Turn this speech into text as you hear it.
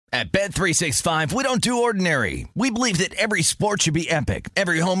At Bet365, we don't do ordinary. We believe that every sport should be epic.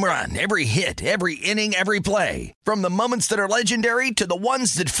 Every home run, every hit, every inning, every play. From the moments that are legendary to the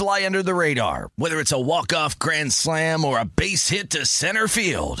ones that fly under the radar. Whether it's a walk-off grand slam or a base hit to center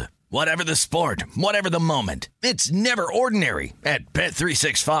field. Whatever the sport, whatever the moment. It's never ordinary at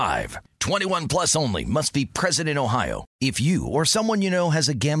Bet365. 21 plus only. Must be present in Ohio. If you or someone you know has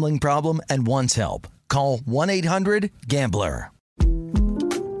a gambling problem and wants help, call 1-800-GAMBLER.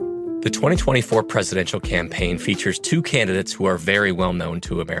 The 2024 presidential campaign features two candidates who are very well known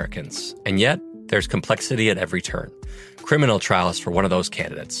to Americans. And yet, there's complexity at every turn. Criminal trials for one of those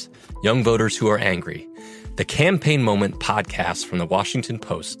candidates. Young voters who are angry. The Campaign Moment podcast from the Washington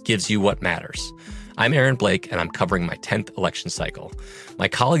Post gives you what matters. I'm Aaron Blake, and I'm covering my 10th election cycle. My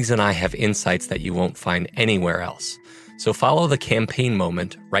colleagues and I have insights that you won't find anywhere else. So follow The Campaign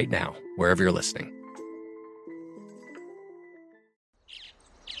Moment right now, wherever you're listening.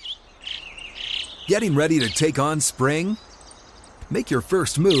 Getting ready to take on spring? Make your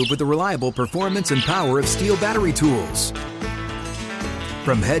first move with the reliable performance and power of Steel battery tools.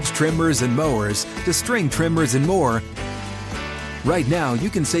 From hedge trimmers and mowers to string trimmers and more, right now you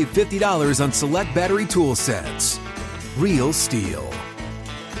can save $50 on select battery tool sets. Real Steel.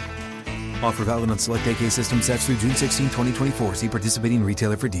 Offer valid on select AK system sets through June 16, 2024. See participating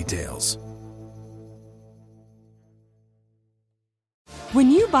retailer for details. When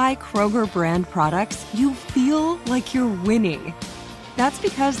you buy Kroger brand products, you feel like you're winning. That's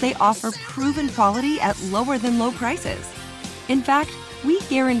because they offer proven quality at lower than low prices. In fact, we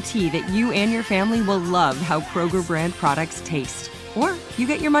guarantee that you and your family will love how Kroger brand products taste, or you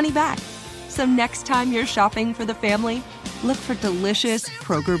get your money back. So next time you're shopping for the family, look for delicious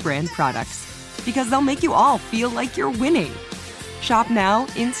Kroger brand products, because they'll make you all feel like you're winning. Shop now,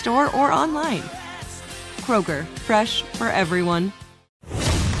 in-store, or online. Kroger, fresh for everyone.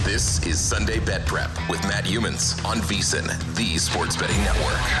 This is Sunday Bet Prep with Matt Humans on VSiN, the Sports Betting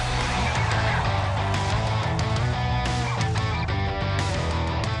Network.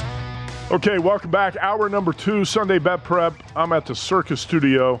 Okay, welcome back. Hour number 2, Sunday Bet Prep. I'm at the Circus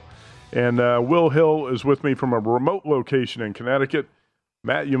Studio, and Will Hill is with me from a remote location in Connecticut.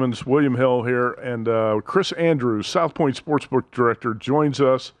 Matt Humans, William Hill here, and Chris Andrews, South Point Sportsbook Director, joins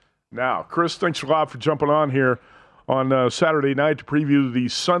us now. Chris, thanks a lot for jumping on here on Saturday night to preview the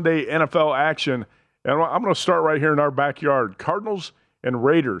Sunday NFL action. And I'm going to start right here in our backyard. Cardinals and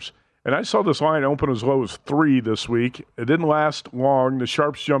Raiders. And I saw this line open as low as 3 this week. It didn't last long. The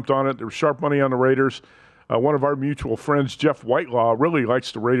Sharps jumped on it. There was sharp money on the Raiders. One of our mutual friends, Jeff Whitelaw, really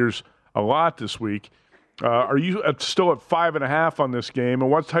likes the Raiders a lot this week. Are you still at 5.5 on this game? And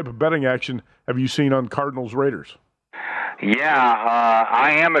what type of betting action have you seen on Cardinals-Raiders? Yeah,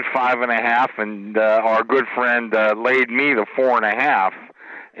 I am at 5.5, and our good friend laid me the 4.5.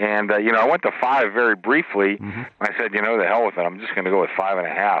 And, I went to 5 very briefly. Mm-hmm. I said, the hell with it. I'm just going to go with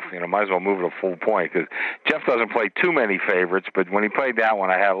 5.5. Might as well move it a full point because Jeff doesn't play too many favorites. But when he played that one,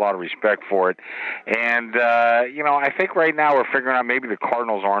 I had a lot of respect for it. And, I think right now we're figuring out maybe the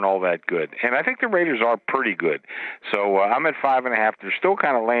Cardinals aren't all that good. And I think the Raiders are pretty good. So I'm at 5.5. They're still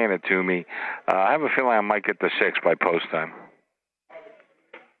kind of laying it to me. I have a feeling I might get the 6 by post time.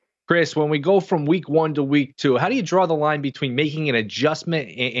 Chris, when we go from week 1 to week 2, how do you draw the line between making an adjustment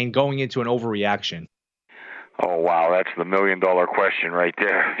and going into an overreaction? Oh, wow, that's the million-dollar question right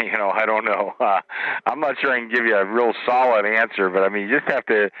there. I don't know. I'm not sure I can give you a real solid answer, but, you just have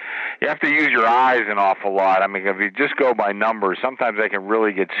to use your eyes an awful lot. If you just go by numbers, sometimes they can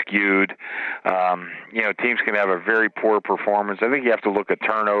really get skewed. Teams can have a very poor performance. I think you have to look at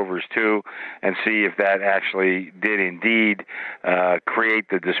turnovers, too, and see if that actually did indeed create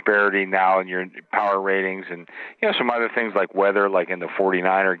the disparity now in your power ratings. And, some other things like weather, like in the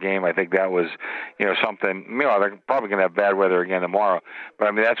 49er game, I think that was, something, they're probably going to have bad weather again tomorrow.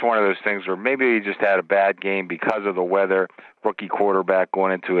 But, that's one of those things where maybe he just had a bad game because of the weather, rookie quarterback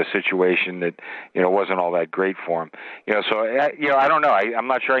going into a situation that, wasn't all that great for him. I don't know. I'm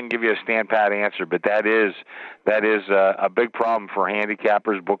not sure I can give you a stand-pat answer, but that is a big problem for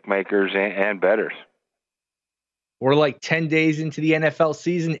handicappers, bookmakers, and bettors. We're like 10 days into the NFL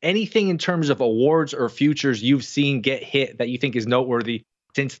season. Anything in terms of awards or futures you've seen get hit that you think is noteworthy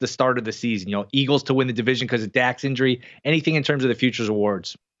since the start of the season? Eagles to win the division because of Dak's injury. Anything in terms of the futures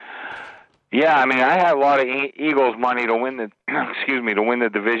awards? Yeah, I had a lot of Eagles money to win the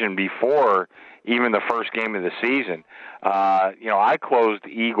division before even the first game of the season. I closed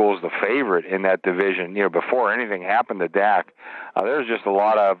Eagles the favorite in that division, before anything happened to Dak. There's just a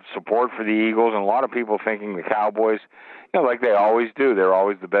lot of support for the Eagles and a lot of people thinking the Cowboys, like they always do, they're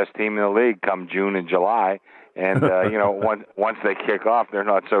always the best team in the league come June and July. And, once they kick off, they're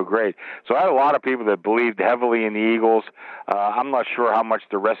not so great. So I had a lot of people that believed heavily in the Eagles. I'm not sure how much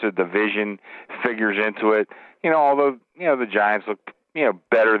the rest of the division figures into it. Although, the Giants look,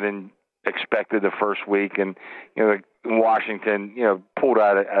 better than expected the first week. And, Washington, pulled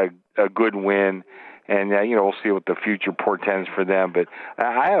out a good win. And, we'll see what the future portends for them. But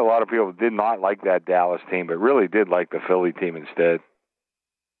I had a lot of people that did not like that Dallas team, but really did like the Philly team instead.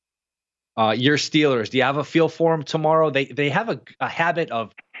 Your Steelers, do you have a feel for them tomorrow? They have a habit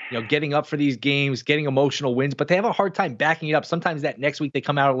of getting up for these games, getting emotional wins, but they have a hard time backing it up. Sometimes that next week they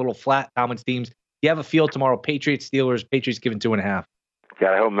come out a little flat, Tomlin's teams. Do you have a feel tomorrow? Patriots, Steelers, Patriots given 2.5.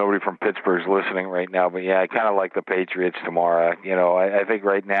 God, I hope nobody from Pittsburgh's listening right now, but yeah, I kind of like the Patriots tomorrow. I think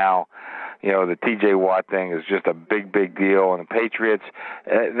right now, the TJ Watt thing is just a big, big deal. And the Patriots,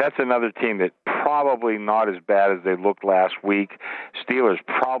 that's another team that probably not as bad as they looked last week. Steelers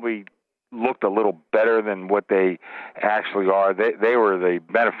probably looked a little better than what they actually are. They were the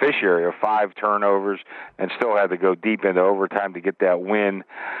beneficiary of 5 turnovers and still had to go deep into overtime to get that win.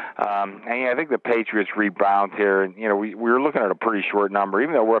 I think the Patriots rebound here. And, we were looking at a pretty short number.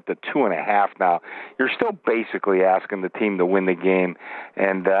 Even though we're up to 2.5 now, you're still basically asking the team to win the game.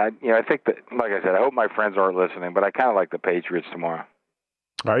 And, I think that, like I said, I hope my friends aren't listening, but I kind of like the Patriots tomorrow.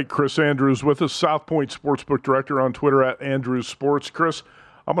 All right, Chris Andrews with us, South Point Sportsbook Director on Twitter at Andrews Sports. Chris,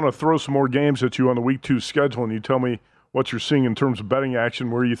 I'm going to throw some more games at you on the Week 2 schedule, and you tell me what you're seeing in terms of betting action,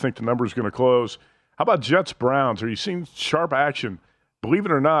 where you think the number is going to close. How about Jets-Browns? Are you seeing sharp action? Believe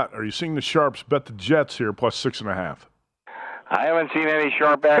it or not, are you seeing the Sharps bet the Jets here plus 6.5? I haven't seen any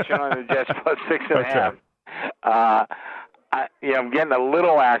sharp action on the Jets plus 6.5. Okay. I'm getting a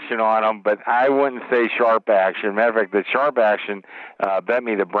little action on them, but I wouldn't say sharp action. Matter of fact, the sharp action bet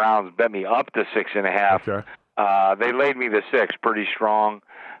me the Browns bet me up to 6.5. Okay. They laid me the 6 pretty strong.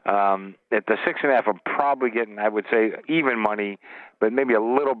 At the 6.5, I'm probably getting, I would say, even money, but maybe a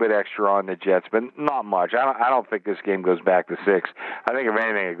little bit extra on the Jets, but not much. I don't think this game goes back to 6. I think if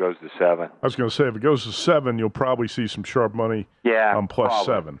anything, it goes to 7. I was going to say, if it goes to 7, you'll probably see some sharp money on plus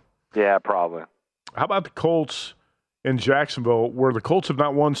probably. 7. Yeah, probably. How about the Colts in Jacksonville, where the Colts have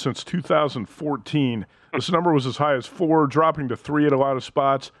not won since 2014? This number was as high as 4, dropping to 3 at a lot of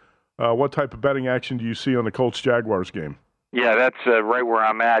spots. What type of betting action do you see on the Colts-Jaguars game? Yeah, that's right where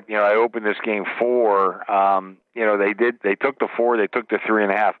I'm at. I opened this game 4. They took the 4, they took the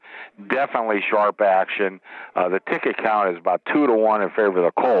 3.5. Definitely sharp action. The ticket count is about 2-1 in favor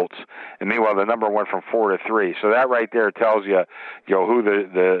of the Colts, and meanwhile the number went from 4 to 3. So that right there tells you, who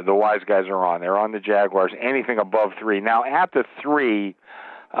the wise guys are on. They're on the Jaguars. Anything above 3. Now at the 3,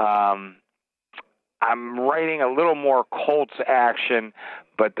 I'm writing a little more Colts action,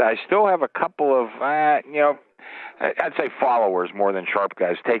 but I still have a couple of I'd say followers more than sharp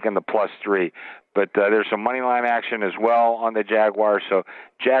guys taking the plus 3. But there's some money line action as well on the Jaguars. So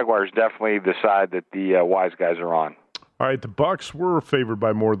Jaguars definitely the side that the wise guys are on. All right, the Bucs were favored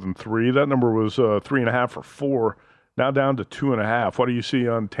by more than 3. That number was 3.5 or 4. Now down to 2.5. What do you see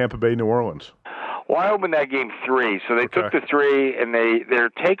on Tampa Bay, New Orleans? Well, I opened that game 3, so they took the 3, and they're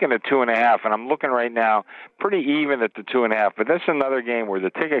taking a 2.5, and I'm looking right now pretty even at the 2.5. But that's another game where the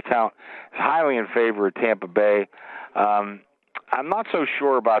ticket count is highly in favor of Tampa Bay. I'm not so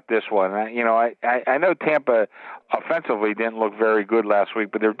sure about this one. I know Tampa offensively didn't look very good last week,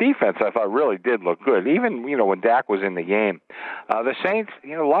 but their defense I thought really did look good, even when Dak was in the game. The Saints,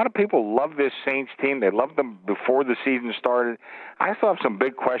 a lot of people love this Saints team. They loved them before the season started. I still have some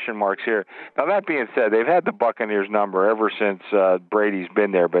big question marks here. Now, that being said, they've had the Buccaneers number ever since Brady's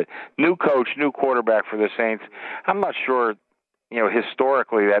been there, but new coach, new quarterback for the Saints. I'm not sure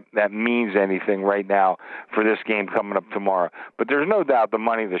historically that means anything right now for this game coming up tomorrow. But there's no doubt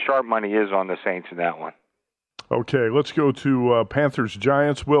the sharp money is on the Saints in that one. Okay, let's go to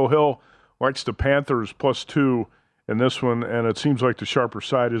Panthers-Giants. Will Hill likes the Panthers plus 2 in this one, and it seems like the sharper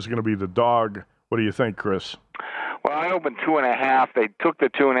side is going to be the dog. What do you think, Chris? Well, I opened 2.5. They took the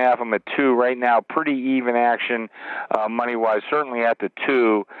 2.5. I'm at 2 right now. Pretty even action, money-wise. Certainly at the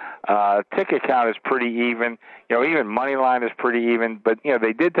 2. Ticket count is pretty even. Even money line is pretty even. But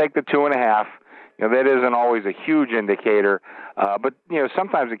they did take the 2.5. That isn't always a huge indicator. But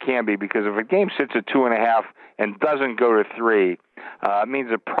sometimes it can be, because if a game sits at 2.5 and doesn't go to 3, it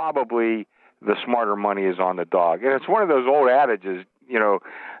means that probably the smarter money is on the dog. And it's one of those old adages.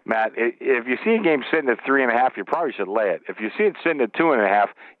 Matt, if you see a game sitting at 3.5, you probably should lay it. If you see it sitting at 2.5,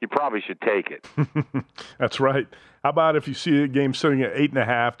 you probably should take it. That's right. How about if you see a game sitting at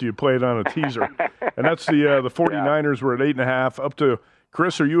 8.5, do you play it on a teaser? And that's the 49ers were at 8.5. Up to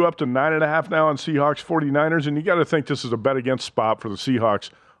Chris, are you up to 9.5 now on Seahawks 49ers? And you got to think this is a bet against spot for the Seahawks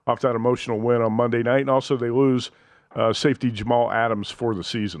off that emotional win on Monday night. And also they lose safety Jamal Adams for the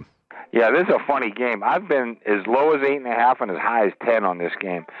season. Yeah, this is a funny game. I've been as low as 8.5 and as high as 10 on this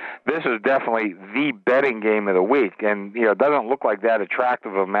game. This is definitely the betting game of the week, and it doesn't look like that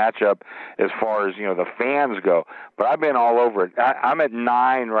attractive of a matchup as far as the fans go. But I've been all over it. I'm at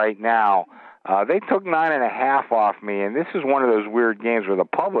 9 right now. They took 9.5 off me, and this is one of those weird games where the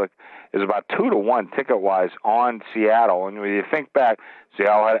public is about 2-1 ticket-wise on Seattle. And when you think back,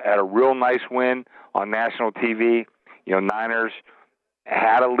 Seattle had a real nice win on national TV. Niners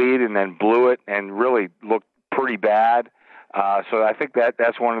had a lead and then blew it and really looked pretty bad. So I think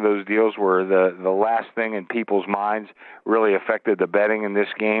that's one of those deals where the last thing in people's minds really affected the betting in this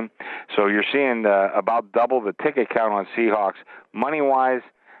game. So you're seeing about double the ticket count on Seahawks. Money-wise,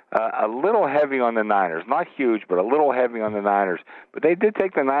 a little heavy on the Niners. Not huge, but a little heavy on the Niners. But they did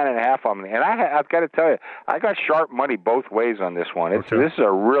take the 9.5 on me. And I've got to tell you, I got sharp money both ways on this one. This is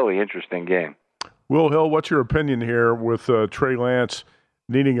a really interesting game. Will Hill, what's your opinion here with Trey Lance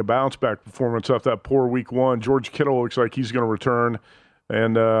needing a bounce-back performance off that poor Week 1? George Kittle looks like he's going to return,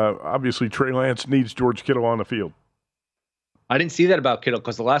 and obviously Trey Lance needs George Kittle on the field. I didn't see that about Kittle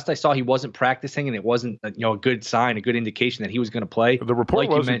because the last I saw he wasn't practicing, and it wasn't a good sign, a good indication that he was going to play. The report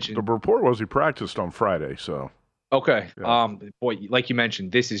was he practiced on Friday. So okay, yeah. Boy, like you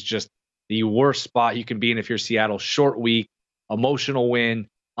mentioned, this is just the worst spot you can be in if you're Seattle. Short week, emotional win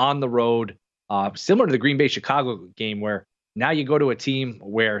on the road. Similar to the Green Bay-Chicago game where now you go to a team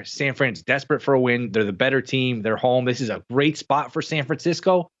where San Fran's desperate for a win. They're the better team. They're home. This is a great spot for San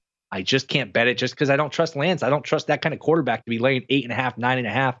Francisco. I just can't bet it just because I don't trust Lance. I don't trust that kind of quarterback to be laying 8.5,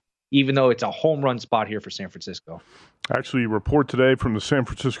 9.5, even though it's a home run spot here for San Francisco. Actually, a report today from the San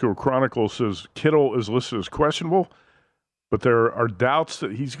Francisco Chronicle says Kittle is listed as questionable, but there are doubts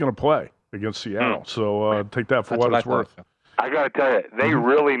that he's going to play against Seattle. So take that for what it's worth. I got to tell you, they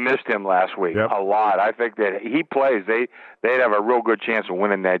really missed him last week a lot. I think that he plays, they'd have a real good chance of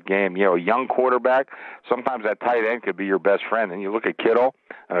winning that game. A young quarterback, sometimes that tight end could be your best friend. And you look at Kittle,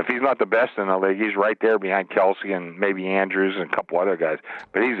 and if he's not the best in the league, he's right there behind Kelsey and maybe Andrews and a couple other guys.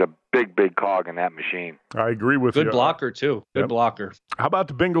 But he's a big, big cog in that machine. I agree with you. Good blocker, too. Good blocker. How about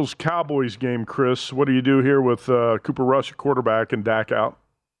the Bengals-Cowboys game, Chris? What do you do here with Cooper Rush, quarterback, and Dak out?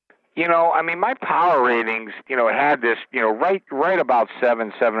 My power ratings, had this, right about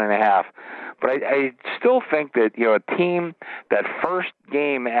 7.5. But I still think that, a team, that first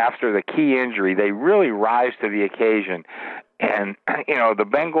game after the key injury, they really rise to the occasion. And, the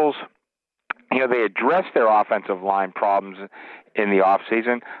Bengals, they addressed their offensive line problems in the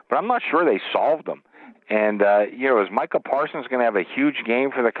offseason, but I'm not sure they solved them. And, is Micah Parsons going to have a huge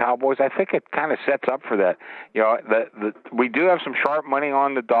game for the Cowboys? I think it kind of sets up for that. We do have some sharp money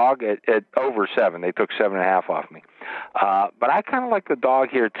on the dog at over 7. They took 7.5 off me. But I kind of like the dog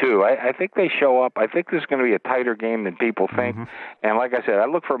here, too. I think they show up. I think this is going to be a tighter game than people think. Mm-hmm. And like I said, I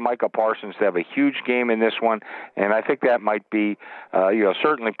look for Micah Parsons to have a huge game in this one. And I think that might be,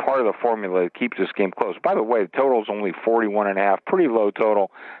 certainly part of the formula that keeps this game close. By the way, the total is only 41.5, pretty low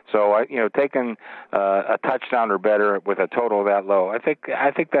total. So, taking a touchdown or better with a total that low, I think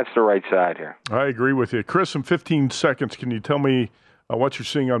that's the right side here. I agree with you. Chris, in 15 seconds, can you tell me what you're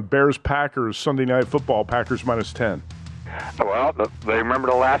seeing on Bears-Packers Sunday Night Football, Packers -10? Well, they remember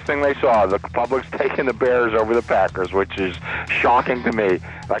the last thing they saw. The public's taking the Bears over the Packers, which is shocking to me.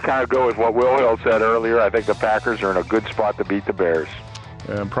 I kind of go with what Will Hill said earlier. I think the Packers are in a good spot to beat the Bears.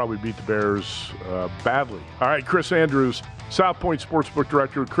 And probably beat the Bears badly. All right, Chris Andrews, South Point Sportsbook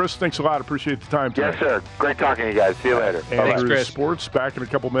Director. Chris, thanks a lot. Appreciate the time today. Yes, sir. Great talking to you guys. See you later. Andrews Chris. Sports, back in a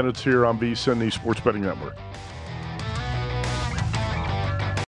couple minutes here on VSiN, the Sports Betting Network.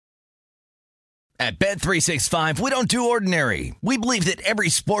 At Bet365, we don't do ordinary. We believe that every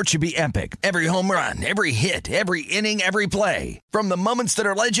sport should be epic. Every home run, every hit, every inning, every play. From the moments that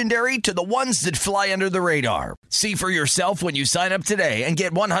are legendary to the ones that fly under the radar. See for yourself when you sign up today and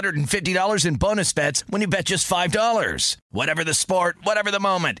get $150 in bonus bets when you bet just $5. Whatever the sport, whatever the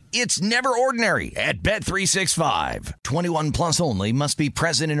moment, it's never ordinary at Bet365. 21 plus only. Must be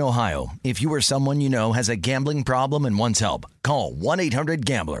present in Ohio. If you or someone you know has a gambling problem and wants help, call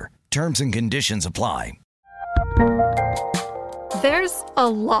 1-800-GAMBLER. Terms and conditions apply. There's a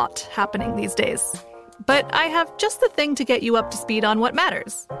lot happening these days, but I have just the thing to get you up to speed on what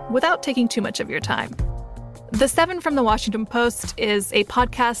matters without taking too much of your time. The 7 from the Washington Post is a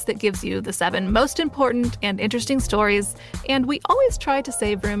podcast that gives you the 7 most important and interesting stories, and we always try to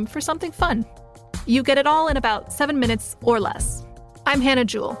save room for something fun. You get it all in about 7 minutes or less. I'm Hannah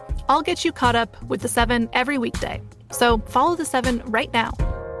Jewell. I'll get you caught up with the 7 every weekday. So follow the 7 right now.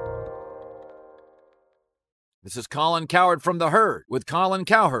 This is Colin Cowherd from The Herd with Colin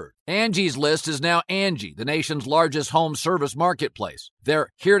Cowherd. Angie's List is now Angie, the nation's largest home service marketplace. They're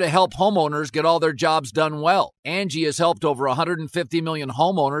here to help homeowners get all their jobs done well. Angie has helped over 150 million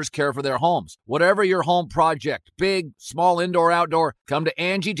homeowners care for their homes. Whatever your home project, big, small, indoor, outdoor, come to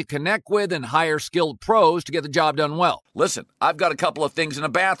Angie to connect with and hire skilled pros to get the job done well. Listen, I've got a couple of things in a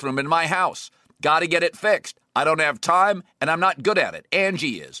bathroom in my house. Got to get it fixed. I don't have time, and I'm not good at it.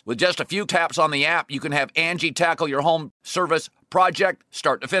 Angie is. With just a few taps on the app, you can have Angie tackle your home service project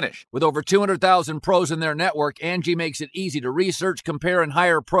start to finish. With over 200,000 pros in their network, Angie makes it easy to research, compare, and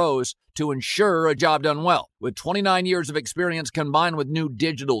hire pros to ensure a job done well. With 29 years of experience combined with new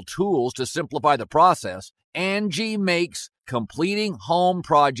digital tools to simplify the process, Angie makes completing home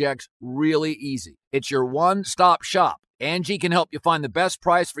projects really easy. It's your one-stop shop. Angie can help you find the best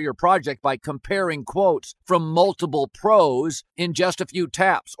price for your project by comparing quotes from multiple pros in just a few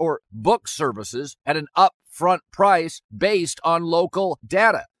taps, or book services at an upfront price based on local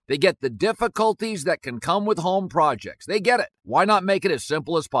data. They get the difficulties that can come with home projects. They get it. Why not make it as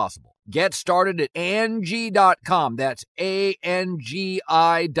simple as possible? Get started at Angie.com. That's ANGI.com,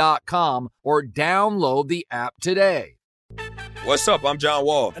 or download the app today. What's up? I'm John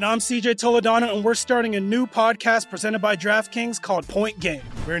Wall. And I'm CJ Toledano, and we're starting a new podcast presented by DraftKings called Point Game.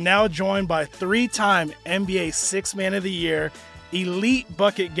 We're now joined by three-time NBA Sixth Man of the Year, elite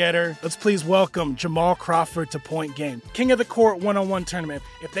bucket getter. Let's please welcome Jamal Crawford to Point Game. King of the Court one-on-one tournament.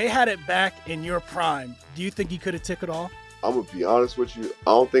 If they had it back in your prime, do you think you could have took it all? I'm going to be honest with you.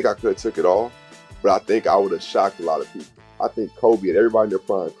 I don't think I could have took it all, but I think I would have shocked a lot of people. I think Kobe and everybody in their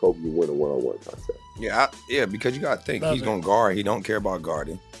prime, Kobe would win a one-on-one contest. Yeah, because you got to think. He's going to guard. He don't care about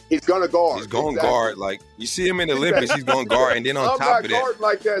guarding. He's going to guard. He's going to guard. Like, you see him in the Olympics, he's going to guard. And then on top of that. I'm not guarding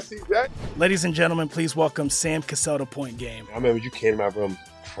like that, CJ. Ladies and gentlemen, please welcome Sam Cassell to Point Game. I remember you came out from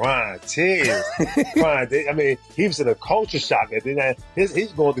prime tears. I mean, he was in a culture shock. And then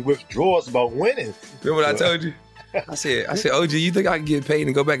he's going through withdrawals about winning. Remember what I told you? I said, OG, you think I can get paid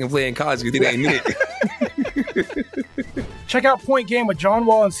and go back and play in college? You think they ain't it? Check out Point Game with John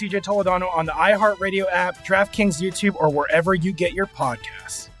Wall and CJ Toledano on the iHeartRadio app, DraftKings YouTube, or wherever you get your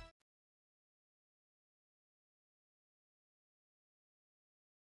podcasts.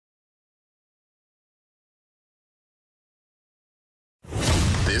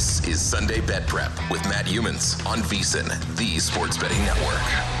 This is Sunday Bet Prep with Matt Humans on VSiN, the Sports Betting Network.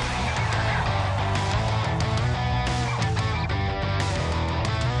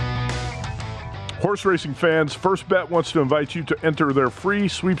 Horse racing fans, First Bet wants to invite you to enter their free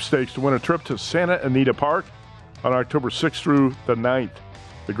sweepstakes to win a trip to Santa Anita Park on October 6th through the 9th.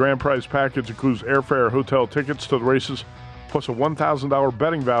 The grand prize package includes airfare, hotel tickets to the races, plus a $1,000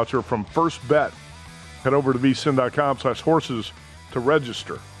 betting voucher from First Bet. Head over to vsin.com/horses to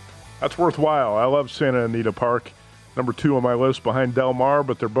register. That's worthwhile. I love Santa Anita Park. Number 2 on my list behind Del Mar,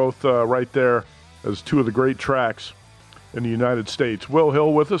 but they're both right there as two of the great tracks in the United States. Will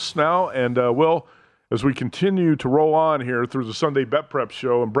Hill with us now. And Will, as we continue to roll on here through the Sunday Bet Prep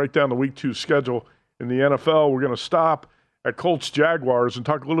show and break down the Week 2 schedule in the NFL, we're going to stop at Colts-Jaguars and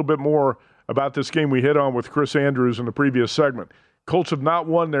talk a little bit more about this game we hit on with Chris Andrews in the previous segment. Colts have not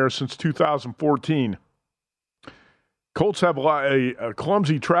won there since 2014. Colts have a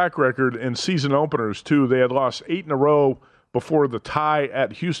clumsy track record in season openers, too. They had lost 8 in a row before the tie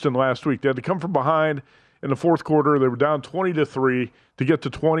at Houston last week. They had to come from behind in the fourth quarter. They were down 20-3 to get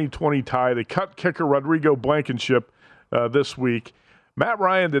to 20-20 tie. They cut kicker Rodrigo Blankenship this week. Matt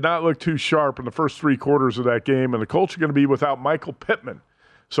Ryan did not look too sharp in the first 3 quarters of that game, and the Colts are going to be without Michael Pittman.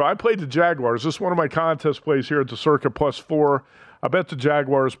 So I played the Jaguars. This is one of my contest plays here at the Circa +4. I bet the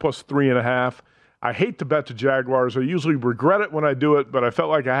Jaguars +3.5. I hate to bet the Jaguars. I usually regret it when I do it, but I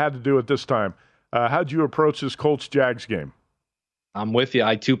felt like I had to do it this time. How'd you approach this Colts-Jags game? I'm with you.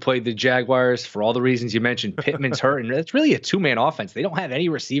 I, too, played the Jaguars for all the reasons you mentioned. Pittman's hurt, and it's really a two-man offense. They don't have any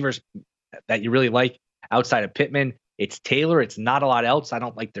receivers that you really like outside of Pittman. It's Taylor. It's not a lot else. I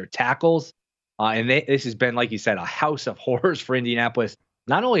don't like their tackles. This has been, like you said, a house of horrors for Indianapolis.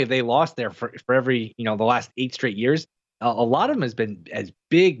 Not only have they lost there for every, the last 8 straight years, a lot of them has been as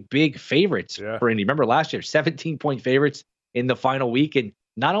big favorites for Indy. Remember last year, 17-point favorites in the final week. And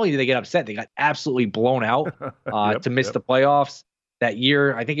not only did they get upset, they got absolutely blown out to miss the playoffs. That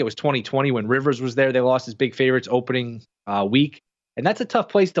year, I think it was 2020 when Rivers was there. They lost as big favorites opening week. And that's a tough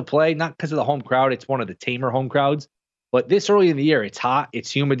place to play, not because of the home crowd. It's one of the tamer home crowds. But this early in the year, it's hot.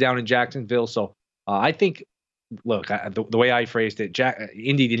 It's humid down in Jacksonville. So I think, look, the way I phrased it,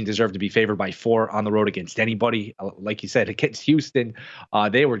 Indy didn't deserve to be favored by 4 on the road against anybody. Like you said, against Houston,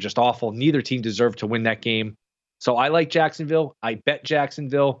 they were just awful. Neither team deserved to win that game. So I like Jacksonville. I bet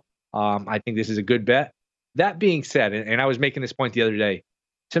Jacksonville. I think this is a good bet. that being said, and I was making this point the other day,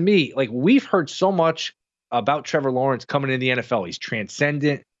 to me, like we've heard so much about Trevor Lawrence coming into the NFL. He's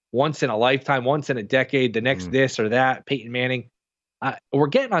transcendent, once in a lifetime, once in a decade, the next this or that, Peyton Manning. We're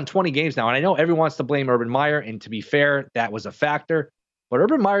getting on 20 games now, and I know everyone wants to blame Urban Meyer, and to be fair, that was a factor. But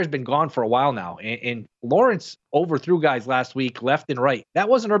Urban Meyer's been gone for a while now, and Lawrence overthrew guys last week, left and right. That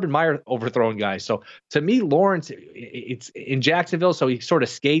wasn't Urban Meyer overthrowing guys. So to me, Lawrence, it's in Jacksonville, so he sort of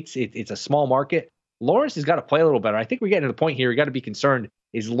skates. It's a small market. Lawrence has got to play a little better. I think we're getting to the point here. You got to be concerned.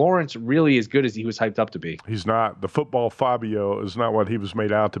 Is Lawrence really as good as he was hyped up to be? He's not. The football Fabio is not what he was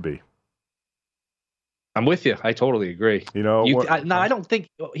made out to be. I'm with you. I totally agree. You know, I don't think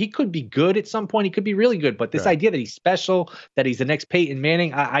he could be good at some point. He could be really good, but this idea that he's special, that he's the next Peyton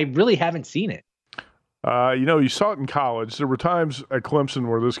Manning, I really haven't seen it. You know, you saw it in college. There were times at Clemson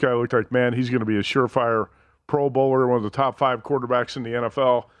where this guy looked like, man, he's going to be a surefire Pro Bowler, one of the top 5 quarterbacks in the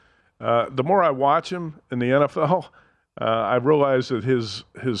NFL. The more I watch him in the NFL, I realize that his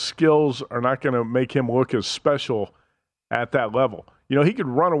skills are not going to make him look as special at that level. You know, he could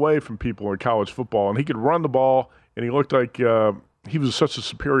run away from people in college football, and he could run the ball, and he looked like he was such a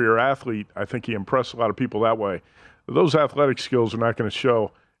superior athlete. I think he impressed a lot of people that way. Those athletic skills are not going to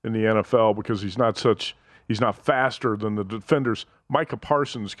show in the NFL because he's not faster than the defenders. Micah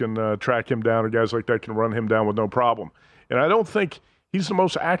Parsons can track him down, and guys like that can run him down with no problem. And I don't think he's the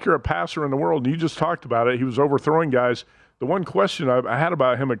most accurate passer in the world. And you just talked about it. He was overthrowing guys. The one question I had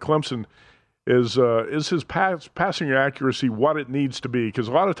about him at Clemson is his passing accuracy what it needs to be? Because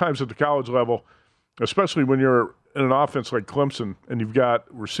a lot of times at the college level, especially when you're in an offense like Clemson and you've got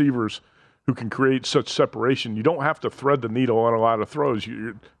receivers who can create such separation, you don't have to thread the needle on a lot of throws.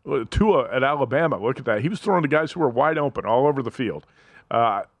 Tua at Alabama, look at that. He was throwing to guys who were wide open all over the field.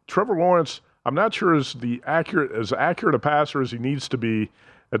 Trevor Lawrence, I'm not sure is as accurate a passer as he needs to be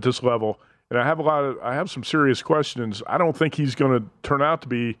at this level. And I have some serious questions. I don't think he's going to turn out to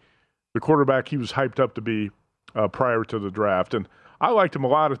be the quarterback he was hyped up to be prior to the draft. And I liked him a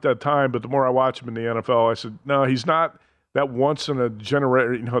lot at that time, but the more I watch him in the NFL, I said, no, he's not that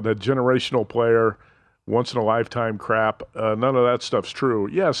generational player, once in a lifetime crap. None of that stuff's true.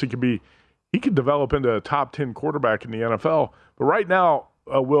 Yes, he could develop into a top 10 quarterback in the NFL. But right now,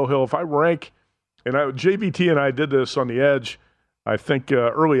 Will Hill, if I rank, and JVT and I did this on the Edge, I think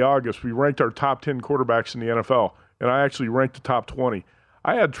early August, we ranked our top 10 quarterbacks in the NFL, and I actually ranked the top 20.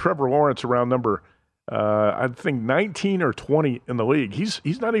 I had Trevor Lawrence around number, I think 19 or 20 in the league.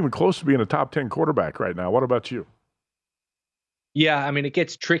 He's not even close to being a top 10 quarterback right now. What about you? Yeah, I mean, it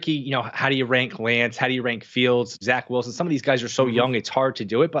gets tricky. You know, how do you rank Lance? How do you rank Fields, Zach Wilson? Some of these guys are so young, it's hard to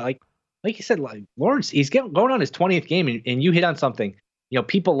do it. But like you said, like Lawrence, he's going on his 20th game, and you hit on something. You know,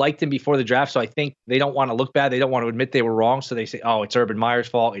 people liked him before the draft, so I think they don't want to look bad. They don't want to admit they were wrong, so they say, oh, it's Urban Meyer's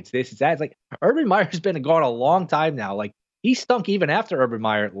fault. It's this, it's that. It's like Urban Meyer's been gone a long time now. Like, he stunk even after Urban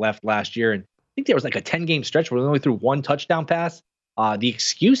Meyer left last year. And I think there was like a 10-game stretch where they only threw 1 touchdown pass. The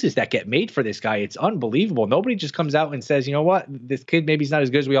excuses that get made for this guy, it's unbelievable. Nobody just comes out and says, you know what, this kid maybe he's not as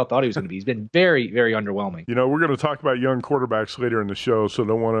good as we all thought he was going to be. He's been very, very underwhelming. You know, we're going to talk about young quarterbacks later in the show, so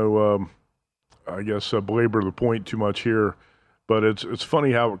don't want to, belabor the point too much here. But it's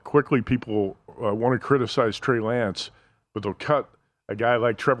funny how quickly people want to criticize Trey Lance, but they'll cut a guy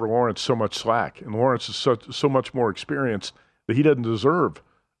like Trevor Lawrence so much slack. And Lawrence is so much more experienced that he doesn't deserve,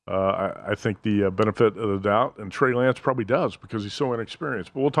 I think, the benefit of the doubt. And Trey Lance probably does because he's so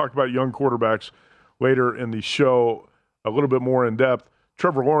inexperienced. But we'll talk about young quarterbacks later in the show a little bit more in depth.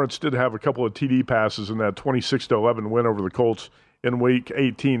 Trevor Lawrence did have a couple of TD passes in that 26-11 win over the Colts in Week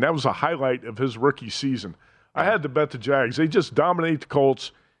 18. That was a highlight of his rookie season. I had to bet the Jags. They just dominate the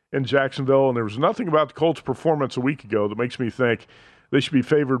Colts in Jacksonville, and there was nothing about the Colts' performance a week ago that makes me think they should be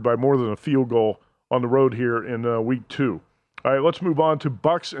favored by more than a field goal on the road here in Week 2. All right, let's move on to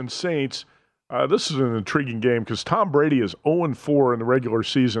Bucs and Saints. This is an intriguing game because Tom Brady is 0-4 in the regular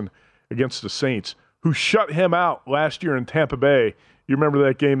season against the Saints, who shut him out last year in Tampa Bay. You remember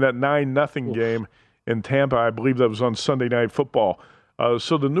that game, that 9-0 game in Tampa? I believe that was on Sunday Night Football.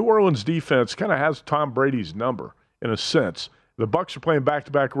 So the New Orleans defense kind of has Tom Brady's number in a sense. The Bucs are playing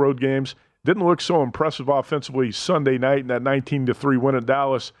back-to-back road games. Didn't look so impressive offensively Sunday night in that 19-3 win at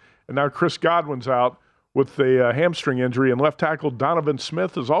Dallas. And now Chris Godwin's out with a hamstring injury, and left tackle Donovan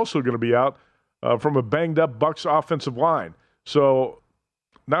Smith is also going to be out from a banged-up Bucs offensive line. So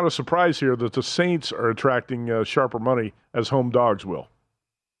not a surprise here that the Saints are attracting sharper money as home dogs will.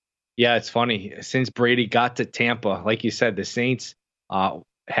 Yeah, it's funny. Since Brady got to Tampa, like you said, the Saints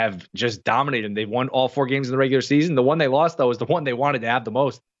have just dominated. They've won all 4 games in the regular season. The one they lost, though, is the one they wanted to have the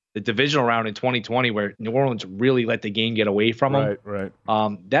most. the divisional round in 2020 where New Orleans really let the game get away from them. Right.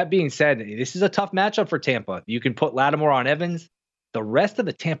 That being said, this is a tough matchup for Tampa. You can put Lattimore on Evans. The rest of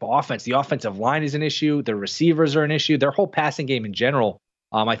the Tampa offense, the offensive line is an issue. The receivers are an issue. Their whole passing game in general,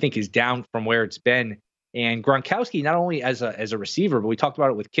 I think, is down from where it's been. And Gronkowski, not only as a receiver, but we talked about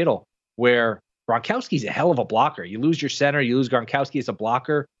it with Kittle, where Gronkowski's a hell of a blocker. You lose your center, you lose Gronkowski as a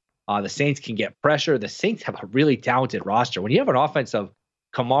blocker. The Saints can get pressure. The Saints have a really talented roster. When you have an offense of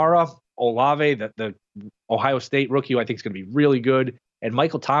Kamara, Olave, the Ohio State rookie, who I think is going to be really good, and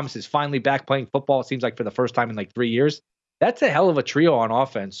Michael Thomas is finally back playing football, it seems like for the first time in like 3 years. That's a hell of a trio on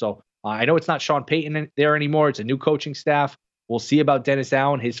offense. So I know it's not Sean Payton there anymore. It's a new coaching staff. We'll see about Dennis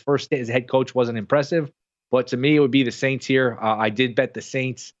Allen. His first day as head coach wasn't impressive. But to me, it would be the Saints here. I did bet the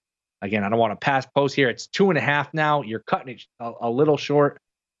Saints. Again, I don't want to pass post here. It's 2.5 now. You're cutting it a little short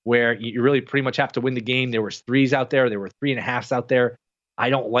where you really pretty much have to win the game. There was 3s out there. There were 3.5s out there. I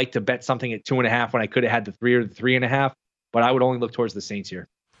don't like to bet something at 2.5 when I could have had the 3 or the 3.5, but I would only look towards the Saints here.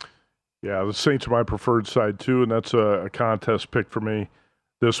 Yeah, the Saints are my preferred side, too, and that's a contest pick for me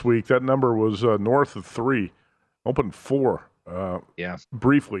this week. That number was north of 3, opened 4.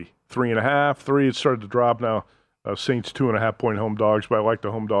 Briefly, 3.5, 3. It started to drop now. Saints 2.5-point home dogs, but I like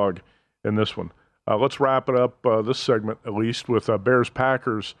the home dog in this one. Let's wrap it up, this segment at least, with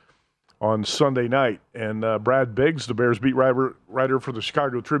Bears-Packers on Sunday night. And Brad Biggs, the Bears beat writer for the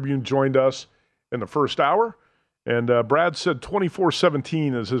Chicago Tribune, joined us in the first hour. And Brad said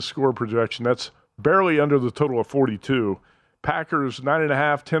 24-17 is his score projection. That's barely under the total of 42. Packers,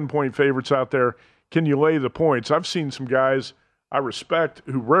 9.5, 10-point favorites out there. Can you lay the points? I've seen some guys I respect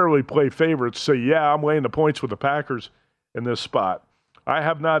who rarely play favorites say, yeah, I'm laying the points with the Packers in this spot. I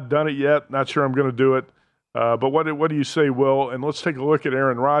have not done it yet. Not sure I'm going to do it. But what do you say, Will? And let's take a look at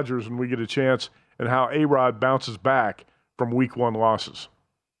Aaron Rodgers when we get a chance and how A-Rod bounces back from Week 1 losses.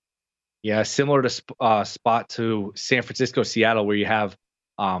 Yeah, similar to spot to San Francisco, Seattle, where you have,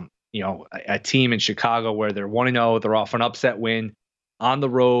 a team in Chicago where they're 1-0, they're off an upset win on the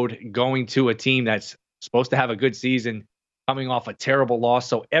road, going to a team that's supposed to have a good season, coming off a terrible loss.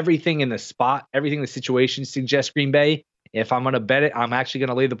 So everything in the spot, everything in the situation suggests Green Bay. If I'm going to bet it, I'm actually going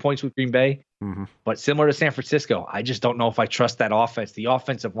to lay the points with Green Bay. Mm-hmm. But similar to San Francisco, I just don't know if I trust that offense. The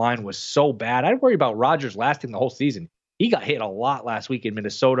offensive line was so bad. I'd worry about Rodgers lasting the whole season. He got hit a lot last week in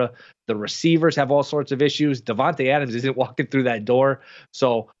Minnesota. The receivers have all sorts of issues. Devontae Adams isn't walking through that door.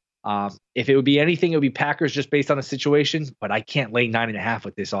 So if it would be anything, it would be Packers just based on the situation. But I can't lay 9.5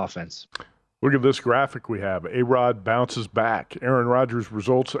 with this offense. Look at this graphic we have. A-Rod bounces back. Aaron Rodgers'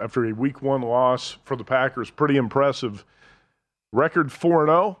 results after a Week 1 loss for the Packers. Pretty impressive. Record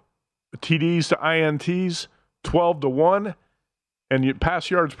 4-0. TDs to INTs, 12-1. And pass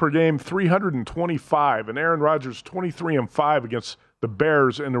yards per game, 325. And Aaron Rodgers, 23-5 against the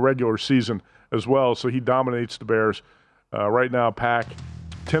Bears in the regular season as well. So he dominates the Bears. Right now, Pack,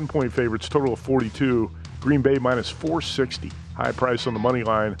 10-point favorites, total of 42. Green Bay minus 460. High price on the money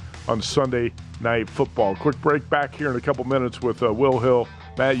line on Sunday Night Football. Quick break, back here in a couple minutes with Will Hill,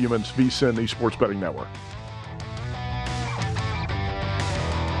 Matt Youmans, VSiN, the Sports Betting Network.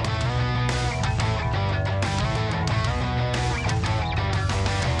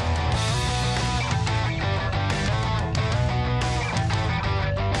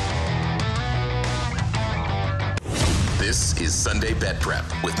 This is Sunday Bet Prep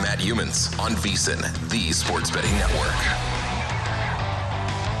with Matt Youmans on VSiN, the Sports Betting Network.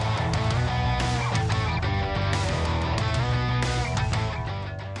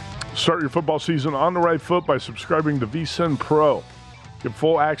 Start your football season on the right foot by subscribing to VSiN Pro. Get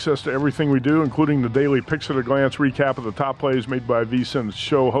full access to everything we do, including the daily Picks at a Glance recap of the top plays made by VSiN's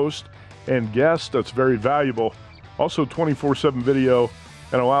show host and guests. That's very valuable. Also, 24/7 video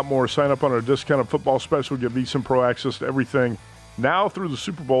and a lot more. Sign up on our discounted football special. Get VSiN Pro access to everything now through the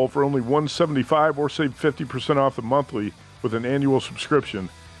Super Bowl for only $175, or save 50% off the monthly with an annual subscription.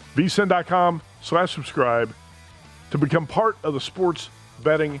 VSiN.com/subscribe to become part of the Sports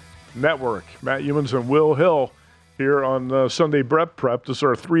Betting Network. Matt Youmans and Will Hill here on Sunday Bet Prep. This is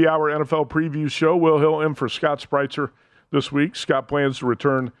our 3-hour NFL preview show. Will Hill in for Scott Spreitzer this week. Scott plans to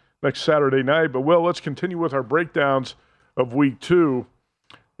return next Saturday night. But, Will, let's continue with our breakdowns of Week 2.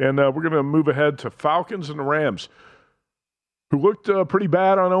 And we're going to move ahead to Falcons and the Rams, who looked pretty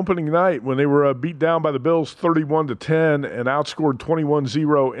bad on opening night when they were beat down by the Bills 31-10 and outscored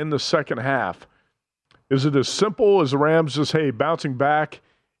 21-0 in the second half. Is it as simple as the Rams just, bouncing back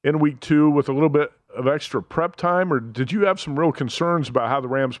in Week 2 with a little bit of extra prep time, or did you have some real concerns about how the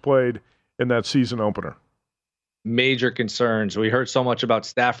Rams played in that season opener? Major concerns. We heard so much about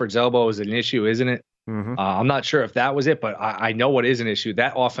Stafford's elbow as an issue, isn't it? I'm not sure if that was it, but I know what is an issue.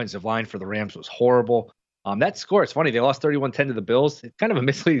 That offensive line for the Rams was horrible. That score, it's funny. They lost 31-10 to the Bills. It's kind of a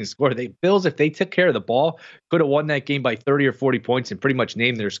misleading score. The Bills, if they took care of the ball, could have won that game by 30 or 40 points and pretty much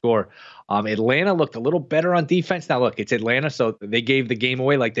named their score. Atlanta looked a little better on defense. Now, look, it's Atlanta, so they gave the game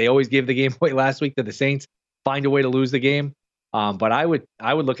away like they always gave the game away last week to the Saints. Find a way to lose the game. But I would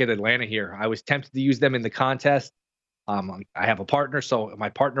look at Atlanta here. I was tempted to use them in the contest. I have a partner, so my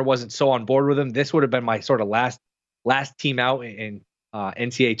partner wasn't so on board with them. This would have been my sort of last team out in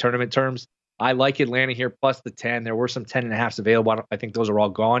NCAA tournament terms. I like Atlanta here plus the 10. There were some 10.5s available. I think those are all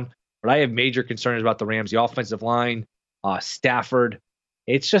gone. But I have major concerns about the Rams, the offensive line, Stafford.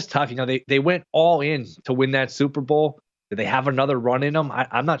 It's just tough. They went all in to win that Super Bowl. Do they have another run in them?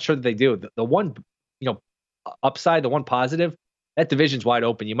 I'm not sure that they do. The one, upside, the one positive, that division's wide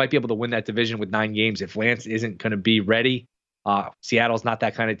open. You might be able to win that division with 9 games if Lance isn't going to be ready. Seattle's not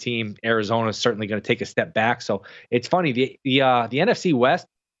that kind of team. Arizona's certainly going to take a step back. So it's funny. The NFC West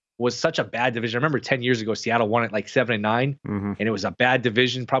was such a bad division. I remember 10 years ago, Seattle won it like 7-9, and it was a bad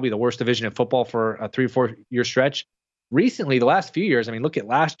division, probably the worst division in football for a 3 or 4 year stretch. Recently, the last few years, look at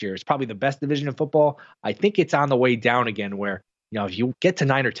last year, it's probably the best division in football. I think it's on the way down again where, if you get to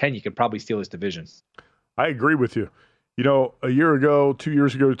 9 or 10, you could probably steal this division. I agree with you. A year ago, 2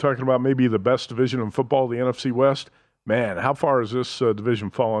 years ago, you're talking about maybe the best division in football, the NFC West. Man, how far has this division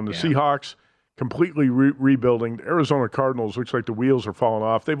fallen? The Seahawks completely rebuilding. The Arizona Cardinals looks like the wheels are falling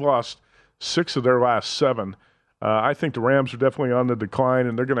off. They've lost 6 of their last 7. I think the Rams are definitely on the decline,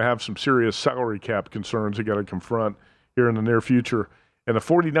 and they're going to have some serious salary cap concerns they got to confront here in the near future. And the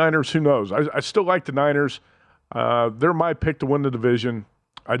 49ers, who knows? I still like the Niners. They're my pick to win the division.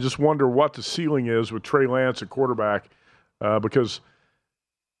 I just wonder what the ceiling is with Trey Lance at quarterback because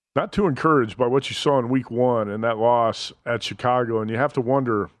not too encouraged by what you saw in week 1 and that loss at Chicago. And you have to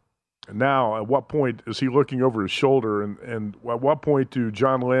wonder now at what point is he looking over his shoulder and at what point do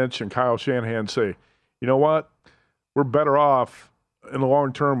John Lynch and Kyle Shanahan say, you know what, we're better off in the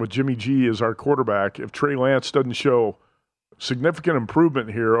long term with Jimmy G as our quarterback. If Trey Lance doesn't show significant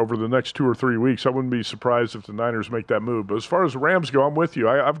improvement here over the next 2 or 3 weeks, I wouldn't be surprised if the Niners make that move. But as far as the Rams go, I'm with you.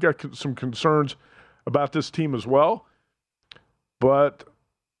 I've got some concerns about this team as well. But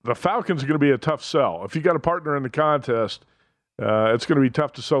the Falcons are going to be a tough sell. If you got a partner in the contest, it's going to be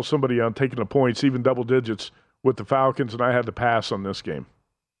tough to sell somebody on taking the points, even double digits, with the Falcons, and I had to pass on this game.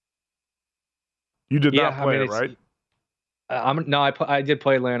 You did not play it, right? I did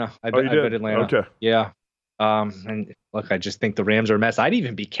play Atlanta. I bet Atlanta. Okay. Yeah. And look, I just think the Rams are a mess. I'd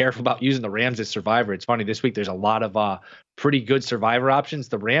even be careful about using the Rams as survivor. It's funny, this week there's a lot of pretty good survivor options.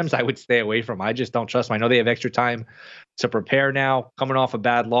 The Rams I would stay away from. I just don't trust them. I know they have extra time to prepare now, coming off a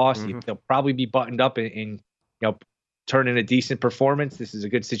bad loss. They'll probably be buttoned up and turn in a decent performance. This is a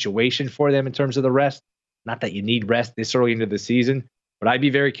good situation for them in terms of the rest. Not that you need rest this early into the season, but I'd be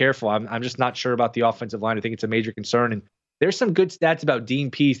very careful. I'm just not sure about the offensive line. I think it's a major concern. And there's some good stats about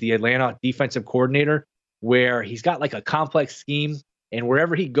Dean Pease, the Atlanta defensive coordinator, where he's got like a complex scheme, and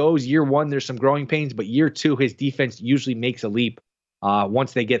wherever he goes, year 1, there's some growing pains, but year 2, his defense usually makes a leap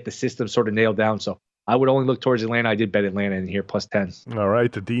once they get the system sort of nailed down. So I would only look towards Atlanta. I did bet Atlanta in here plus 10. All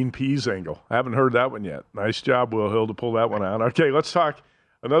right, the Dean Pease angle. I haven't heard that one yet. Nice job, Will Hill, to pull that one out. Okay, let's talk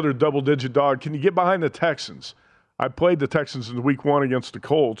another double-digit dog. Can you get behind the Texans? I played the Texans in week 1 against the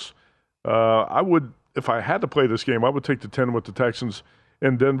Colts. I would, if I had to play this game, I would take the 10 with the Texans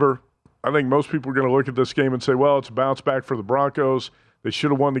in Denver. I think most people are going to look at this game and say, well, it's a bounce back for the Broncos. They should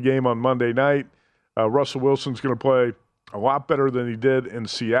have won the game on Monday night. Russell Wilson's going to play a lot better than he did in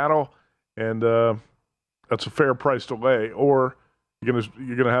Seattle, and that's a fair price to lay. Or you're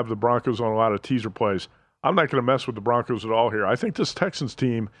going to have the Broncos on a lot of teaser plays. I'm not going to mess with the Broncos at all here. I think this Texans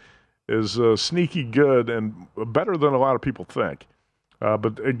team is sneaky good and better than a lot of people think.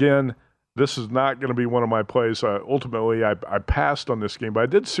 But again, this is not going to be one of my plays. Ultimately, I passed on this game, but I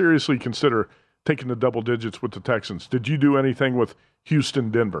did seriously consider taking the double digits with the Texans. Did you do anything with Houston,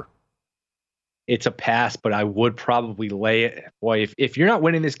 Denver? It's a pass, but I would probably lay it. Boy, if you're not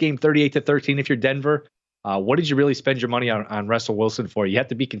winning this game 38-13, if you're Denver, what did you really spend your money on Russell Wilson for? You have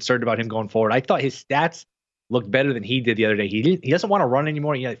to be concerned about him going forward. I thought his stats looked better than he did the other day. He doesn't want to run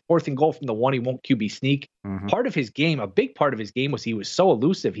anymore. He had 4th and goal from the 1. He won't QB sneak. Part of his game, a big part of his game was he was so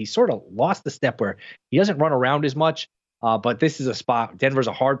elusive. He sort of lost the step where he doesn't run around as much. But this is a spot. Denver's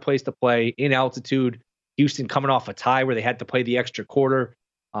a hard place to play in altitude. Houston coming off a tie where they had to play the extra quarter.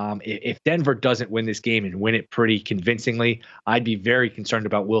 If Denver doesn't win this game and win it pretty convincingly, I'd be very concerned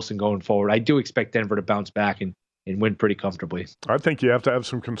about Wilson going forward. I do expect Denver to bounce back and win pretty comfortably. I think you have to have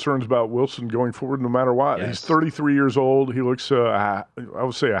some concerns about Wilson going forward no matter what. Yes. He's 33 years old. He looks, I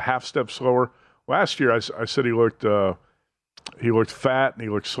would say, a half step slower. last year I said he looked fat and he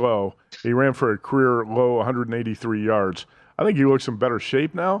looked slow. He ran for a career low 183 yards. I think he looks in better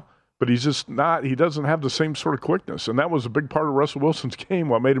shape now, but he's just not – he doesn't have the same sort of quickness, and that was a big part of Russell Wilson's game,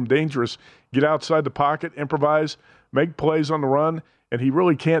 what made him dangerous. Get outside the pocket, improvise, make plays on the run, and he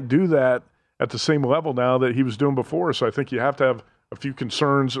really can't do that at the same level now that he was doing before. So I think you have to have a few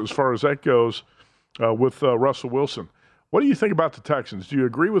concerns as far as that goes with Russell Wilson. What do you think about the Texans? Do you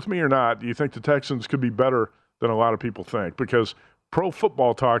agree with me or not? Do you think the Texans could be better than a lot of people think? Because Pro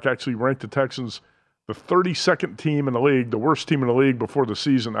Football Talk actually ranked the Texans the 32nd team in the league, the worst team in the league before the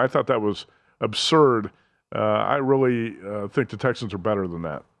season. I thought that was absurd. I really think the Texans are better than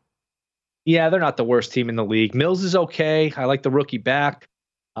that. Yeah, they're not the worst team in the league. Mills is okay. I like the rookie back.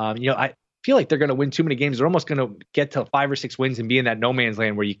 I feel like they're going to win too many games. They're almost going to get to 5 or 6 wins and be in that no man's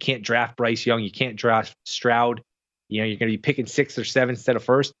land where you can't draft Bryce Young, you can't draft Stroud. You're going to be picking 6th or 7th instead of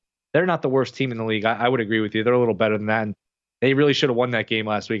 1st. They're not the worst team in the league. I would agree with you. They're a little better than that. And they really should have won that game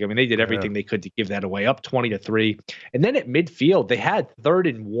last week. I mean, they did everything they could to give that away, up 20-3. And then at midfield, they had 3rd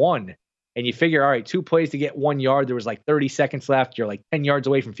and 1. And you figure, all right, 2 plays to get 1 yard. There was like 30 seconds left. You're like 10 yards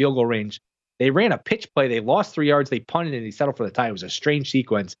away from field goal range. They ran a pitch play. They lost 3 yards. They punted and they settled for the tie. It was a strange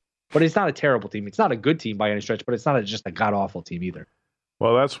sequence. But it's not a terrible team. It's not a good team by any stretch, but it's not just a god-awful team either.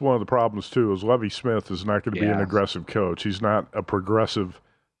 Well, that's one of the problems, too, is Lovie Smith is not going to be an aggressive coach. He's not a progressive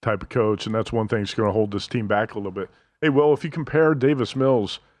type of coach, and that's one thing that's going to hold this team back a little bit. Hey, Will, if you compare Davis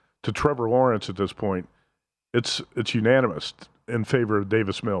Mills to Trevor Lawrence at this point, it's unanimous in favor of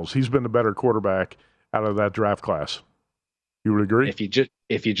Davis Mills. He's been the better quarterback out of that draft class. You would agree?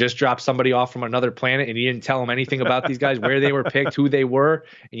 If you just dropped somebody off from another planet and you didn't tell them anything about these guys, where they were picked, who they were,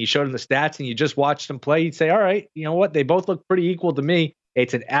 and you showed them the stats and you just watched them play, you'd say, all right, you know what? They both look pretty equal to me.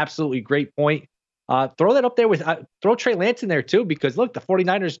 It's an absolutely great point. Throw that up there with throw Trey Lance in there too, because look, the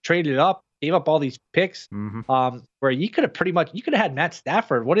 49ers traded up, gave up all these picks, where you could have had Matt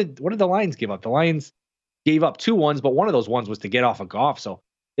Stafford. What did the Lions give up? The Lions gave up 2 ones, but one of those ones was to get off of Goff. So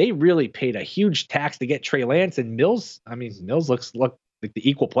they really paid a huge tax to get Trey Lance, and Mills looks like the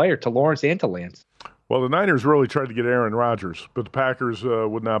equal player to Lawrence and to Lance. Well, the Niners really tried to get Aaron Rodgers, but the Packers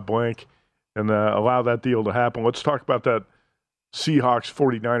would not blink and allow that deal to happen. Let's talk about that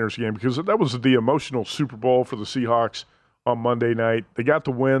Seahawks-49ers game, because that was the emotional Super Bowl for the Seahawks on Monday night. They got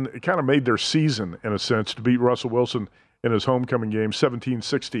the win. It kind of made their season, in a sense, to beat Russell Wilson in his homecoming game,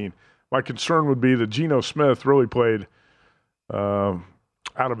 17-16. My concern would be that Geno Smith really played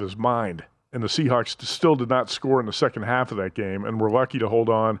out of his mind, and the Seahawks still did not score in the second half of that game, and were lucky to hold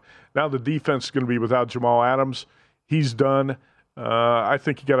on. Now the defense is going to be without Jamal Adams. He's done. I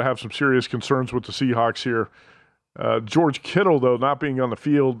think you got to have some serious concerns with the Seahawks here. George Kittle, though, not being on the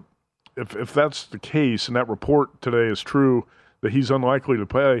field, if that's the case, and that report today is true that he's unlikely to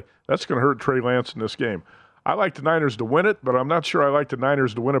play, that's going to hurt Trey Lance in this game. I like the Niners to win it, but I'm not sure I like the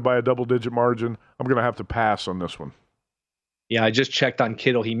Niners to win it by a double-digit margin. I'm going to have to pass on this one. Yeah, I just checked on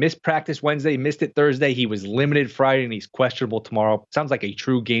Kittle. He missed practice Wednesday, missed it Thursday. He was limited Friday, and he's questionable tomorrow. Sounds like a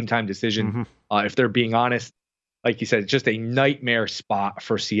true game-time decision, if they're being honest. Like you said, just a nightmare spot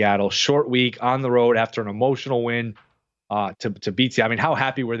for Seattle. Short week on the road after an emotional win to beat Seattle. I mean, how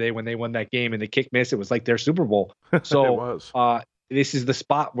happy were they when they won that game and the kick miss? It was like their Super Bowl. So it was. This is the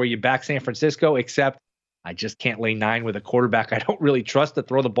spot where you back San Francisco, except I just can't lay 9 with a quarterback I don't really trust to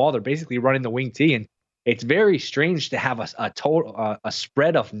throw the ball. They're basically running the wing tee, and it's very strange to have a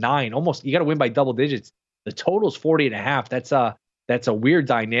spread of 9. Almost, you got to win by double digits. The total's 40.5. That's a weird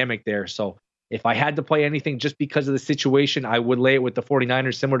dynamic there. So if I had to play anything just because of the situation, I would lay it with the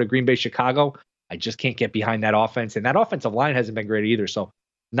 49ers, similar to Green Bay, Chicago. I just can't get behind that offense. And that offensive line hasn't been great either. So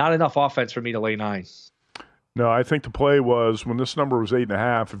not enough offense for me to lay 9. No, I think the play was, when this number was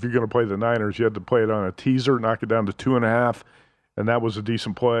 8.5, if you're going to play the Niners, you had to play it on a teaser, knock it down to 2.5, and that was a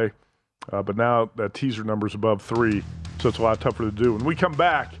decent play. But now that teaser number is above 3, so it's a lot tougher to do. When we come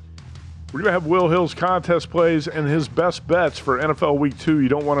back, we're going to have Will Hill's contest plays and his best bets for NFL Week 2. You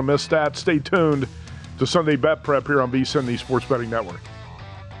don't want to miss that. Stay tuned to Sunday Bet Prep here on VSiN, the Sports Betting Network.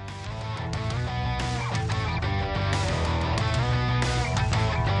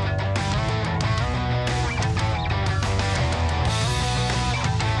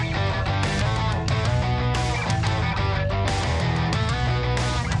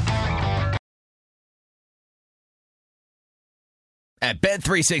 At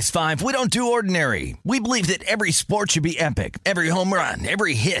Bet365, we don't do ordinary. We believe that every sport should be epic. Every home run,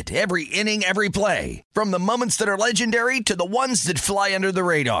 every hit, every inning, every play. From the moments that are legendary to the ones that fly under the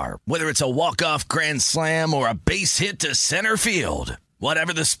radar. Whether it's a walk-off grand slam or a base hit to center field.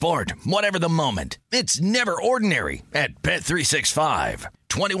 Whatever the sport, whatever the moment, it's never ordinary at Bet365.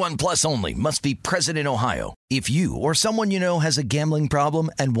 21 plus only. Must be present in Ohio. If you or someone you know has a gambling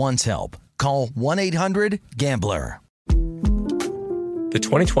problem and wants help, call 1-800-GAMBLER. The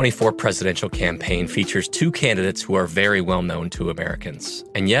 2024 presidential campaign features two candidates who are very well known to Americans.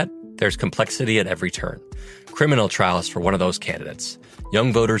 And yet, there's complexity at every turn. Criminal trials for one of those candidates.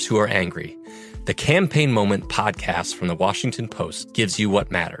 Young voters who are angry. The Campaign Moment podcast from the Washington Post gives you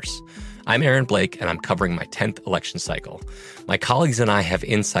what matters. I'm Aaron Blake, and I'm covering my 10th election cycle. My colleagues and I have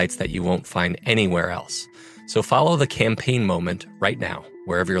insights that you won't find anywhere else. So follow the Campaign Moment right now,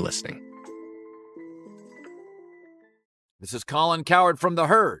 wherever you're listening. This is Colin Cowherd from The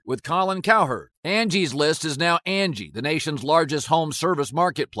Herd with Colin Cowherd. Angie's List is now Angie, the nation's largest home service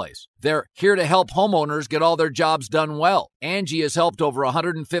marketplace. They're here to help homeowners get all their jobs done well. Angie has helped over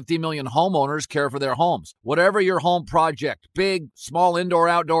 150 million homeowners care for their homes. Whatever your home project, big, small, indoor,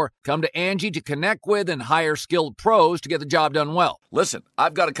 outdoor, come to Angie to connect with and hire skilled pros to get the job done well. Listen,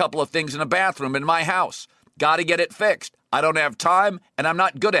 I've got a couple of things in a bathroom in my house. Got to get it fixed. I don't have time, and I'm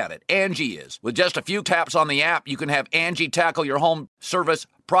not good at it. Angie is. With just a few taps on the app, you can have Angie tackle your home service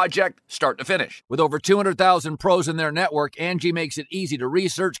project start to finish. With over 200,000 pros in their network, Angie makes it easy to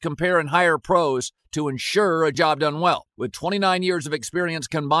research, compare, and hire pros to ensure a job done well. With 29 years of experience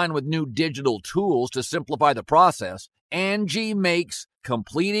combined with new digital tools to simplify the process, Angie makes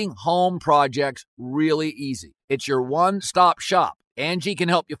completing home projects really easy. It's your one-stop shop. Angie can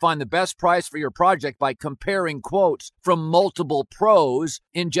help you find the best price for your project by comparing quotes from multiple pros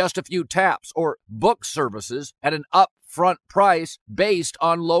in just a few taps, or book services at an upfront price based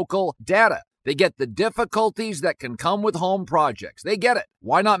on local data. They get the difficulties that can come with home projects. They get it.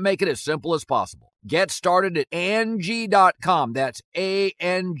 Why not make it as simple as possible? Get started at Angie.com. That's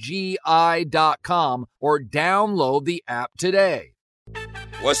ANGI.com, or download the app today.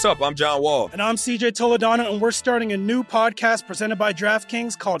 What's up? I'm John Wall. And I'm CJ Toledano, and we're starting a new podcast presented by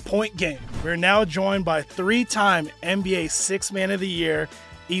DraftKings called Point Game. We're now joined by three-time NBA Sixth Man of the Year,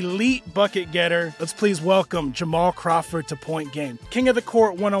 elite bucket getter. Let's please welcome Jamal Crawford to Point Game. King of the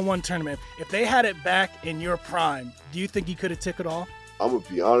Court one-on-one tournament. If they had it back in your prime, do you think you could have took it all? I'm going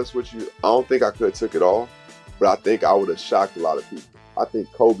to be honest with you. I don't think I could have took it all, but I think I would have shocked a lot of people. I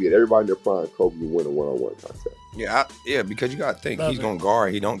think Kobe and everybody in their prime, Kobe would win a one-on-one contest. Yeah, because you got to think, he's going to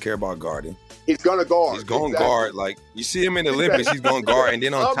guard. He don't care about guarding. He's going to guard. He's going to guard. Like, you see him in the Olympics, he's going to guard. And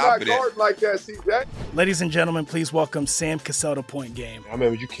then on top of that. Like that, see that? Ladies and gentlemen, please welcome Sam Cassell to Point Game. I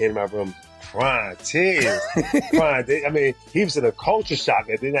remember you came in my room crying, tears, crying. I mean, he was in a culture shock.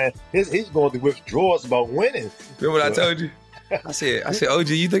 And then he's going through withdrawals about winning. Remember what I told you? I said, OG,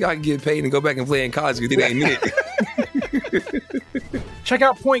 you think I can get paid and go back and play in college? Because it ain't it. Check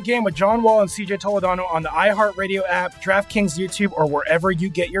out Point Game with John Wall and CJ Toledano on the iHeartRadio app, DraftKings YouTube, or wherever you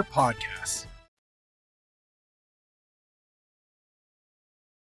get your podcasts.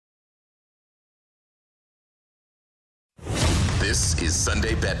 This is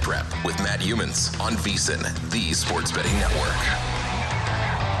Sunday Bet Prep with Matt Humans on VSiN, the Sports Betting Network.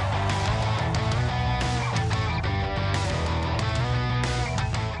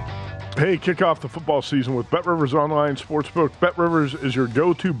 Hey, kick off the football season with BetRivers Online Sportsbook. BetRivers is your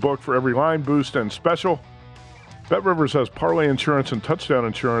go-to book for every line, boost, and special. BetRivers has parlay insurance and touchdown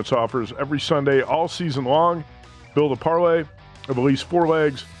insurance offers every Sunday all season long. Build a parlay of at least 4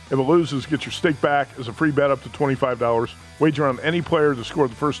 legs. If it loses, get your stake back as a free bet up to $25. Wager on any player to score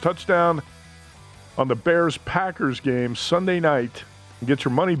the first touchdown on the Bears-Packers game Sunday night and get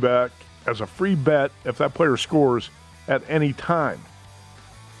your money back as a free bet if that player scores at any time.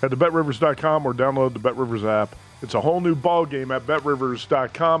 Head to BetRivers.com or download the BetRivers app. It's a whole new ball game at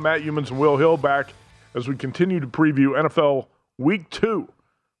BetRivers.com. Matt Humans and Will Hill back as we continue to preview NFL Week 2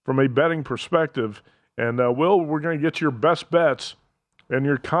 from a betting perspective. And, Will, we're going to get your best bets and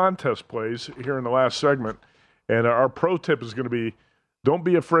your contest plays here in the last segment. And our pro tip is going to be, don't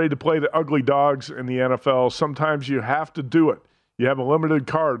be afraid to play the ugly dogs in the NFL. Sometimes you have to do it. You have a limited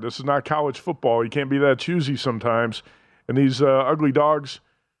card. This is not college football. You can't be that choosy sometimes. And these ugly dogs,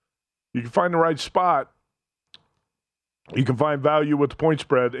 you can find the right spot. You can find value with the point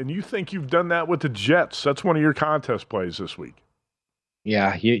spread, and you think you've done that with the Jets. That's one of your contest plays this week.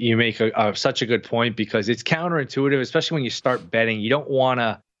 Yeah, you make such a good point, because it's counterintuitive, especially when you start betting. You don't want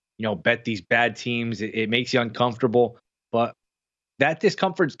to, bet these bad teams. It makes you uncomfortable, but that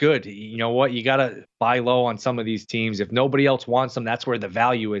discomfort's good. You know what? You got to buy low on some of these teams. If nobody else wants them, that's where the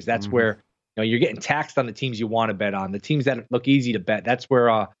value is. That's where you're getting taxed on the teams you want to bet on. The teams that look easy to bet, that's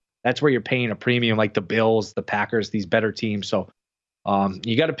where you're paying a premium, like the Bills, the Packers, these better teams. So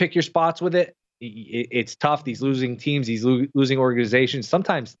you got to pick your spots with it. it's tough. These losing teams, these losing organizations,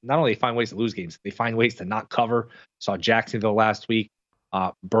 sometimes not only find ways to lose games, they find ways to not cover. Saw Jacksonville last week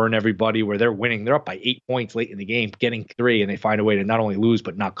burn everybody where they're winning. They're up by 8 points late in the game, getting 3, and they find a way to not only lose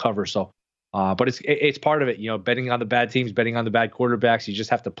but not cover. So, but it's part of it. Betting on the bad teams, betting on the bad quarterbacks. You just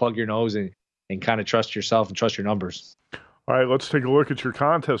have to plug your nose and kind of trust yourself and trust your numbers. All right, let's take a look at your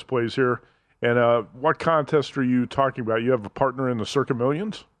contest plays here. And what contest are you talking about? You have a partner in the Circa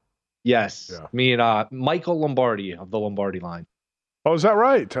Millions? Yes. Yeah. Me and Michael Lombardi of the Lombardi line. Oh, is that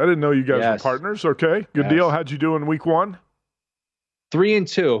right? I didn't know you guys were partners. Okay, good deal. How'd you do in week 1?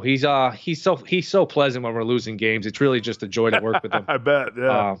 3-2. He's so pleasant when we're losing games. It's really just a joy to work with him. I bet.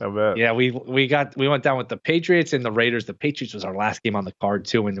 Yeah, I bet. Yeah, we went down with the Patriots and the Raiders. The Patriots was our last game on the card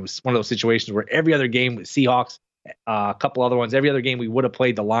too, and it was one of those situations where every other game with Seahawks, a couple other ones, every other game we would have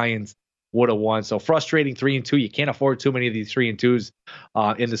played, the Lions would have won. So frustrating 3-2. You can't afford too many of these 3-2s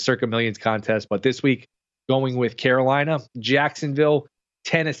in the Circa Millions contest. But this week, going with Carolina, Jacksonville,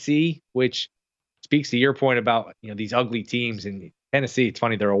 Tennessee, which speaks to your point about these ugly teams. And Tennessee, it's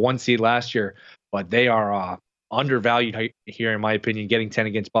funny, they're a 1 seed last year, but they are undervalued here, in my opinion, getting 10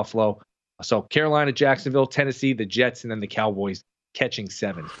 against Buffalo. So Carolina, Jacksonville, Tennessee, the Jets, and then the Cowboys catching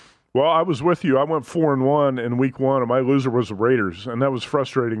 7. Well, I was with you. I went 4-1 in week 1, and my loser was the Raiders, and that was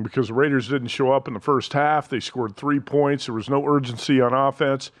frustrating because the Raiders didn't show up in the first half. They scored 3 points. There was no urgency on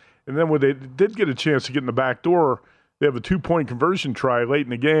offense. And then when they did get a chance to get in the back door, they have a 2-point conversion try late in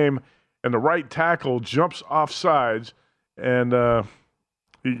the game, and the right tackle jumps off sides, and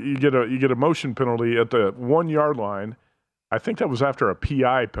you get a motion penalty at the 1-yard line. I think that was after a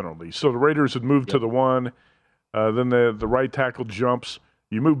PI penalty. So the Raiders had moved to the 1. Then the right tackle jumps.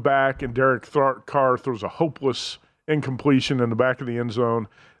 You move back, and Derek Carr throws a hopeless incompletion in the back of the end zone.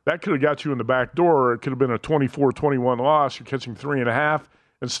 That could have got you in the back door. It could have been a 24-21 loss. You're catching 3.5.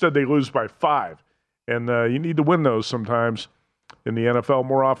 Instead, they lose by 5. And you need to win those sometimes in the NFL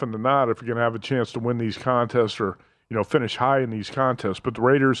more often than not if you're going to have a chance to win these contests or finish high in these contests. But the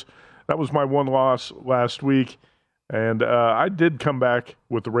Raiders, that was my one loss last week. And I did come back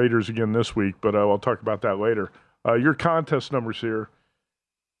with the Raiders again this week, but I'll talk about that later. Your contest numbers here.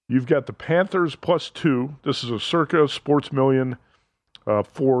 You've got the Panthers +2. This is a Circa Sports Million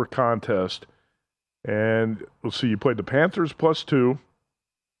 4 contest. And let's see, you played the Panthers +2,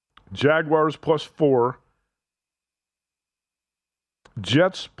 Jaguars +4,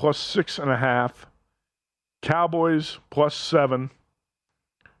 Jets +6.5, Cowboys +7,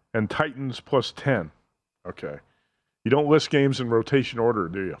 and Titans +10. Okay. You don't list games in rotation order,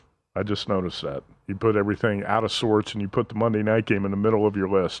 do you? I just noticed that. You put everything out of sorts, and you put the Monday night game in the middle of your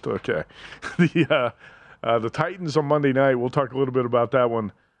list. Okay. The Titans on Monday night, we'll talk a little bit about that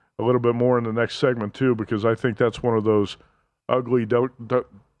one a little bit more in the next segment, too, because I think that's one of those ugly double-digit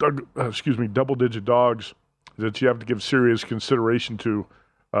dogs that you have to give serious consideration to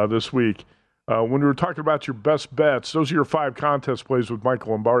this week. When we were talking about your best bets, those are your 5 contest plays with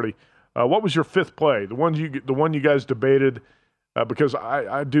Michael Lombardi. What was your 5th play? The one you guys debated, because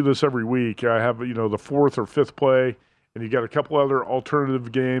I do this every week. I have the 4th or 5th play, and you got a couple other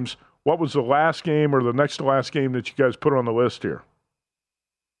alternative games. What was the last game or the next to last game that you guys put on the list here?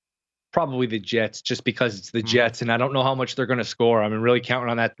 Probably the Jets, just because it's the Jets, and I don't know how much they're going to score. I'm really counting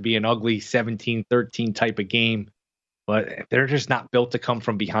on that to be an ugly 17-13 type of game, but they're just not built to come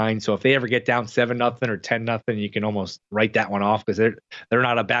from behind. So if they ever get down 7-0 or 10-0, you can almost write that one off because they're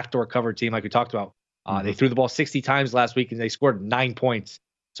not a backdoor cover team like we talked about. They threw the ball 60 times last week, and they scored 9 points.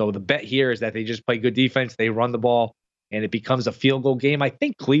 So the bet here is that they just play good defense, they run the ball, and it becomes a field goal game. I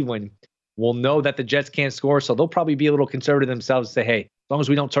think Cleveland will know that the Jets can't score, so they'll probably be a little conservative themselves and say, hey, as long as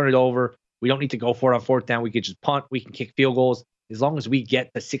we don't turn it over, we don't need to go for it on 4th down. We can just punt. We can kick field goals. As long as we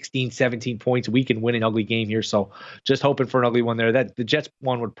get the 16, 17 points, we can win an ugly game here. So just hoping for an ugly one there. That the Jets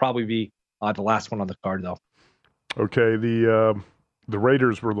one would probably be the last one on the card, though. Okay, the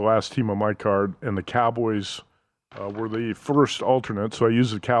Raiders were the last team on my card, and the Cowboys were the first alternate. So I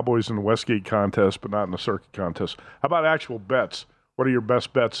used the Cowboys in the Westgate contest, but not in the Circuit contest. How about actual bets? What are your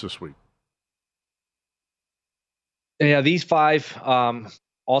best bets this week? Yeah, these 5,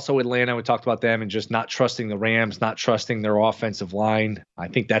 also Atlanta, we talked about them and just not trusting the Rams, not trusting their offensive line. I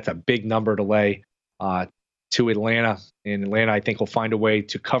think that's a big number to lay to Atlanta. And Atlanta, I think, will find a way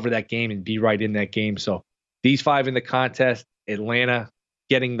to cover that game and be right in that game. So these 5 in the contest, Atlanta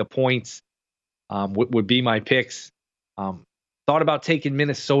getting the points would be my picks. Thought about taking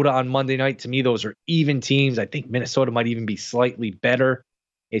Minnesota on Monday night. To me, those are even teams. I think Minnesota might even be slightly better.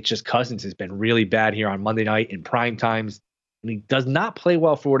 It's just Cousins has been really bad here on Monday night in prime times. And he does not play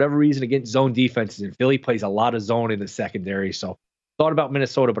well for whatever reason against zone defenses. And Philly plays a lot of zone in the secondary. So thought about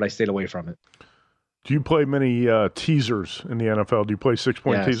Minnesota, but I stayed away from it. Do you play many teasers in the NFL? Do you play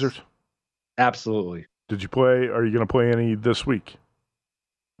 6-point teasers? Absolutely. Did you play? Are you going to play any this week?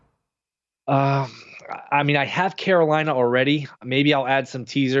 I mean, I have Carolina already. Maybe I'll add some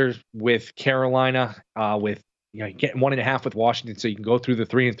teasers with Carolina, with getting 1.5 with Washington, so you can go through the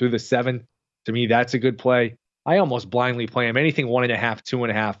 3 and through the 7. To me, that's a good play. I almost blindly play them. Anything 1.5,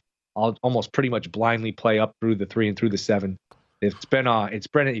 2.5, I'll almost pretty much blindly play up through the 3 and through the 7. It's been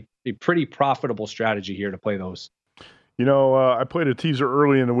a pretty profitable strategy here to play those. I played a teaser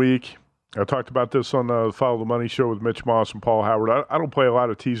early in the week. I talked about this on the Follow the Money show with Mitch Moss and Paul Howard. I don't play a lot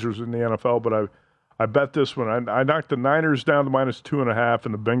of teasers in the NFL, but I bet this one. I knocked the Niners down to -2.5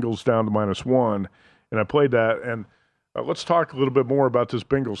 and the Bengals down to -1, and I played that. And let's talk a little bit more about this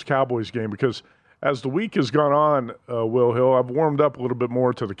Bengals-Cowboys game, because as the week has gone on, Will Hill, I've warmed up a little bit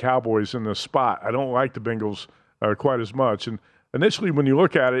more to the Cowboys in this spot. I don't like the Bengals quite as much. And initially, when you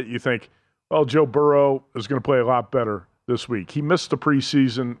look at it, you think, well, Joe Burrow is going to play a lot better this week. He missed the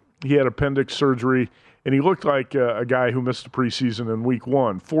preseason. He had appendix surgery, and he looked like a guy who missed the preseason in week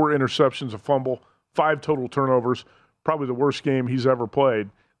 1. 4 interceptions, a fumble, 5 total turnovers, probably the worst game he's ever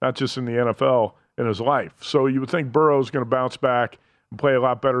played, not just in the NFL, in his life. So you would think Burrow's going to bounce back and play a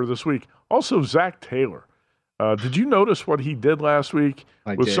lot better this week. Also, Zach Taylor. Did you notice what he did last week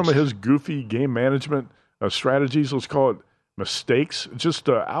with some of his goofy game management strategies? Let's call it mistakes. Just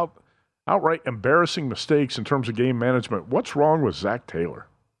outright embarrassing mistakes in terms of game management. What's wrong with Zach Taylor?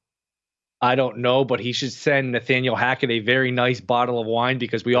 I don't know, but he should send Nathaniel Hackett a very nice bottle of wine,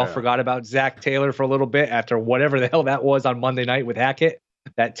 because we all forgot about Zach Taylor for a little bit after whatever the hell that was on Monday night with Hackett.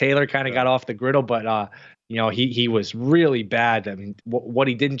 That Taylor kind of got off the griddle, but he was really bad. I mean, what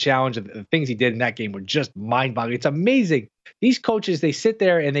he didn't challenge, the things he did in that game were just mind-boggling. It's amazing. These coaches, they sit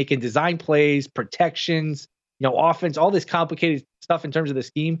there and they can design plays, protections, offense, all this complicated stuff in terms of the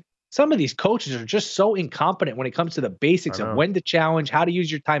scheme. Some of these coaches are just so incompetent when it comes to the basics of when to challenge, how to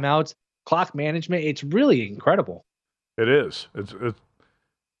use your timeouts, clock management. It's really incredible. It is. It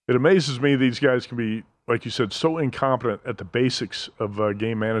amazes me these guys can be, like you said, so incompetent at the basics of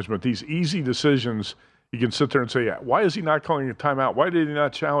game management. These easy decisions, you can sit there and say, why is he not calling a timeout? Why did he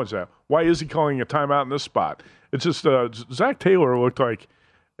not challenge that? Why is he calling a timeout in this spot? It's just Zach Taylor looked like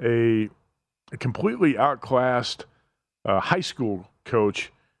a completely outclassed high school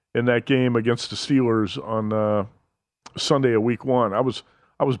coach in that game against the Steelers on Sunday of week 1.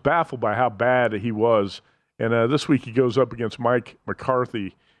 I was baffled by how bad he was. And this week he goes up against Mike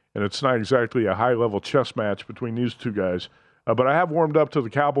McCarthy, and it's not exactly a high-level chess match between these two guys. But I have warmed up to the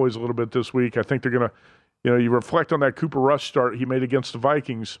Cowboys a little bit this week. I think they're going to, you reflect on that Cooper Rush start he made against the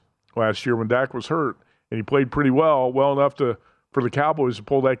Vikings last year when Dak was hurt, and he played pretty well enough for the Cowboys to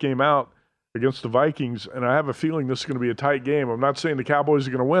pull that game out against the Vikings. And I have a feeling this is going to be a tight game. I'm not saying the Cowboys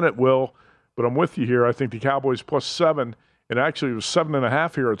are going to win it, Will, but I'm with you here. I think the Cowboys +7. And actually, it was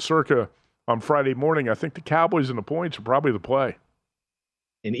 7.5 here at Circa on Friday morning. I think the Cowboys and the points are probably the play.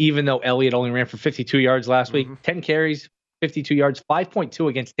 And even though Elliott only ran for 52 yards last week, 10 carries, 52 yards, 5.2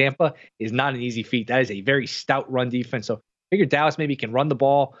 against Tampa is not an easy feat. That is a very stout run defense. So I figure Dallas maybe can run the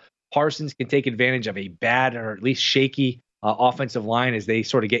ball. Parsons can take advantage of a bad or at least shaky offensive line as they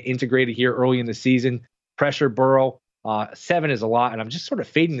sort of get integrated here early in the season. Pressure Burrow. 7 is a lot. And I'm just sort of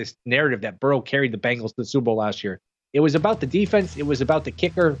fading this narrative that Burrow carried the Bengals to the Super Bowl last year. It was about the defense. It was about the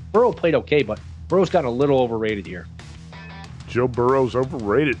kicker. Burrow played okay, but Burrow's gotten a little overrated here. Joe Burrow's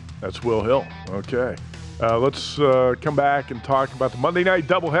overrated. That's Will Hill. Okay. Let's come back and talk about the Monday night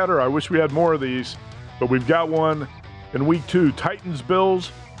doubleheader. I wish we had more of these, but we've got one in week 2. Titans,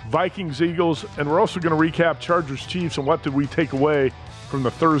 Bills, Vikings, Eagles, and we're also going to recap Chargers, Chiefs, and what did we take away from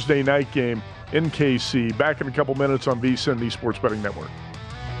the Thursday night game in KC. Back in a couple minutes on VSiN, the Sports Betting Network.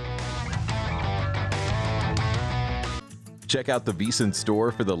 Check out the VSiN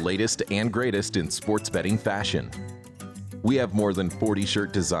store for the latest and greatest in sports betting fashion. We have more than 40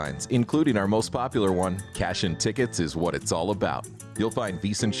 shirt designs, including our most popular one, Cash and Tickets is what it's all about. You'll find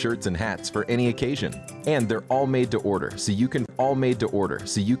VSiN shirts and hats for any occasion. And they're all made to order, so you can all made to order,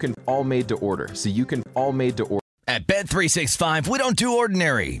 so you can all made to order, so you can all made to order. At Bet365, we don't do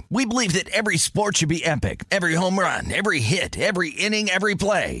ordinary. We believe that every sport should be epic. Every home run, every hit, every inning, every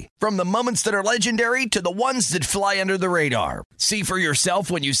play. From the moments that are legendary to the ones that fly under the radar. See for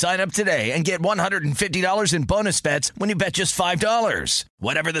yourself when you sign up today and get $150 in bonus bets when you bet just $5.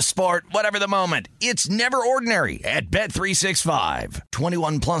 Whatever the sport, whatever the moment, it's never ordinary at Bet365.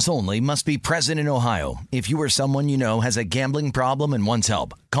 21 plus only. Must be present in Ohio. If you or someone you know has a gambling problem and wants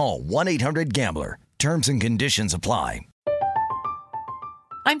help, call 1-800-GAMBLER. Terms and conditions apply.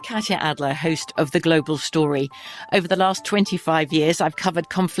 I'm Katya Adler, host of The Global Story. Over the last 25 years, I've covered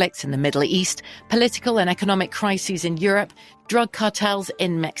conflicts in the Middle East, political and economic crises in Europe, drug cartels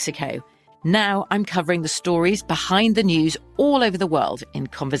in Mexico. Now I'm covering the stories behind the news all over the world in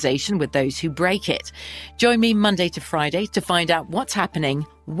conversation with those who break it. Join me Monday to Friday to find out what's happening,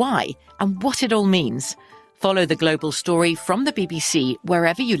 why, and what it all means. Follow The Global Story from the BBC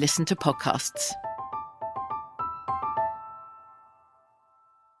wherever you listen to podcasts.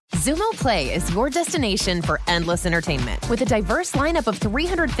 Xumo Play is your destination for endless entertainment. With a diverse lineup of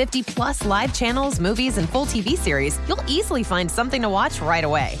 350 plus live channels, movies, and full TV series, you'll easily find something to watch right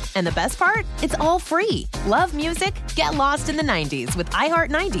away. And the best part? It's all free. Love music? Get lost in the 90s with iHeart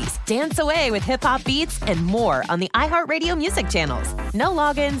 90s, dance away with hip-hop beats, and more on the iHeartRadio music channels. No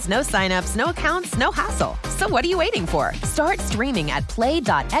logins, no signups, no accounts, no hassle. So what are you waiting for? Start streaming at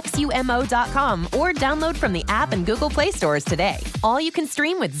play.xumo.com or download from the app and Google Play stores today. All you can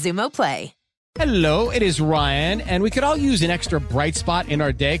stream with Xumo Play. Hello, it is Ryan, and we could all use an extra bright spot in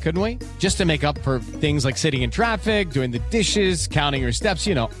our day, couldn't we? Just to make up for things like sitting in traffic, doing the dishes, counting your steps,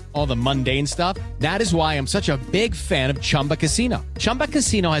 you know, all the mundane stuff. That is why I'm such a big fan of Chumba Casino. Chumba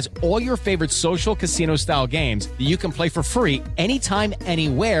Casino has all your favorite social casino-style games that you can play for free anytime,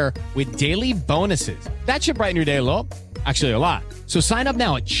 anywhere with daily bonuses. That should brighten your day a little. Actually, a lot. So sign up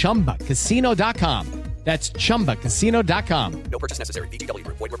now at ChumbaCasino.com. That's ChumbaCasino.com. No purchase necessary. VGW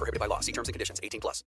Group. Void where prohibited by law. See terms and conditions. 18+.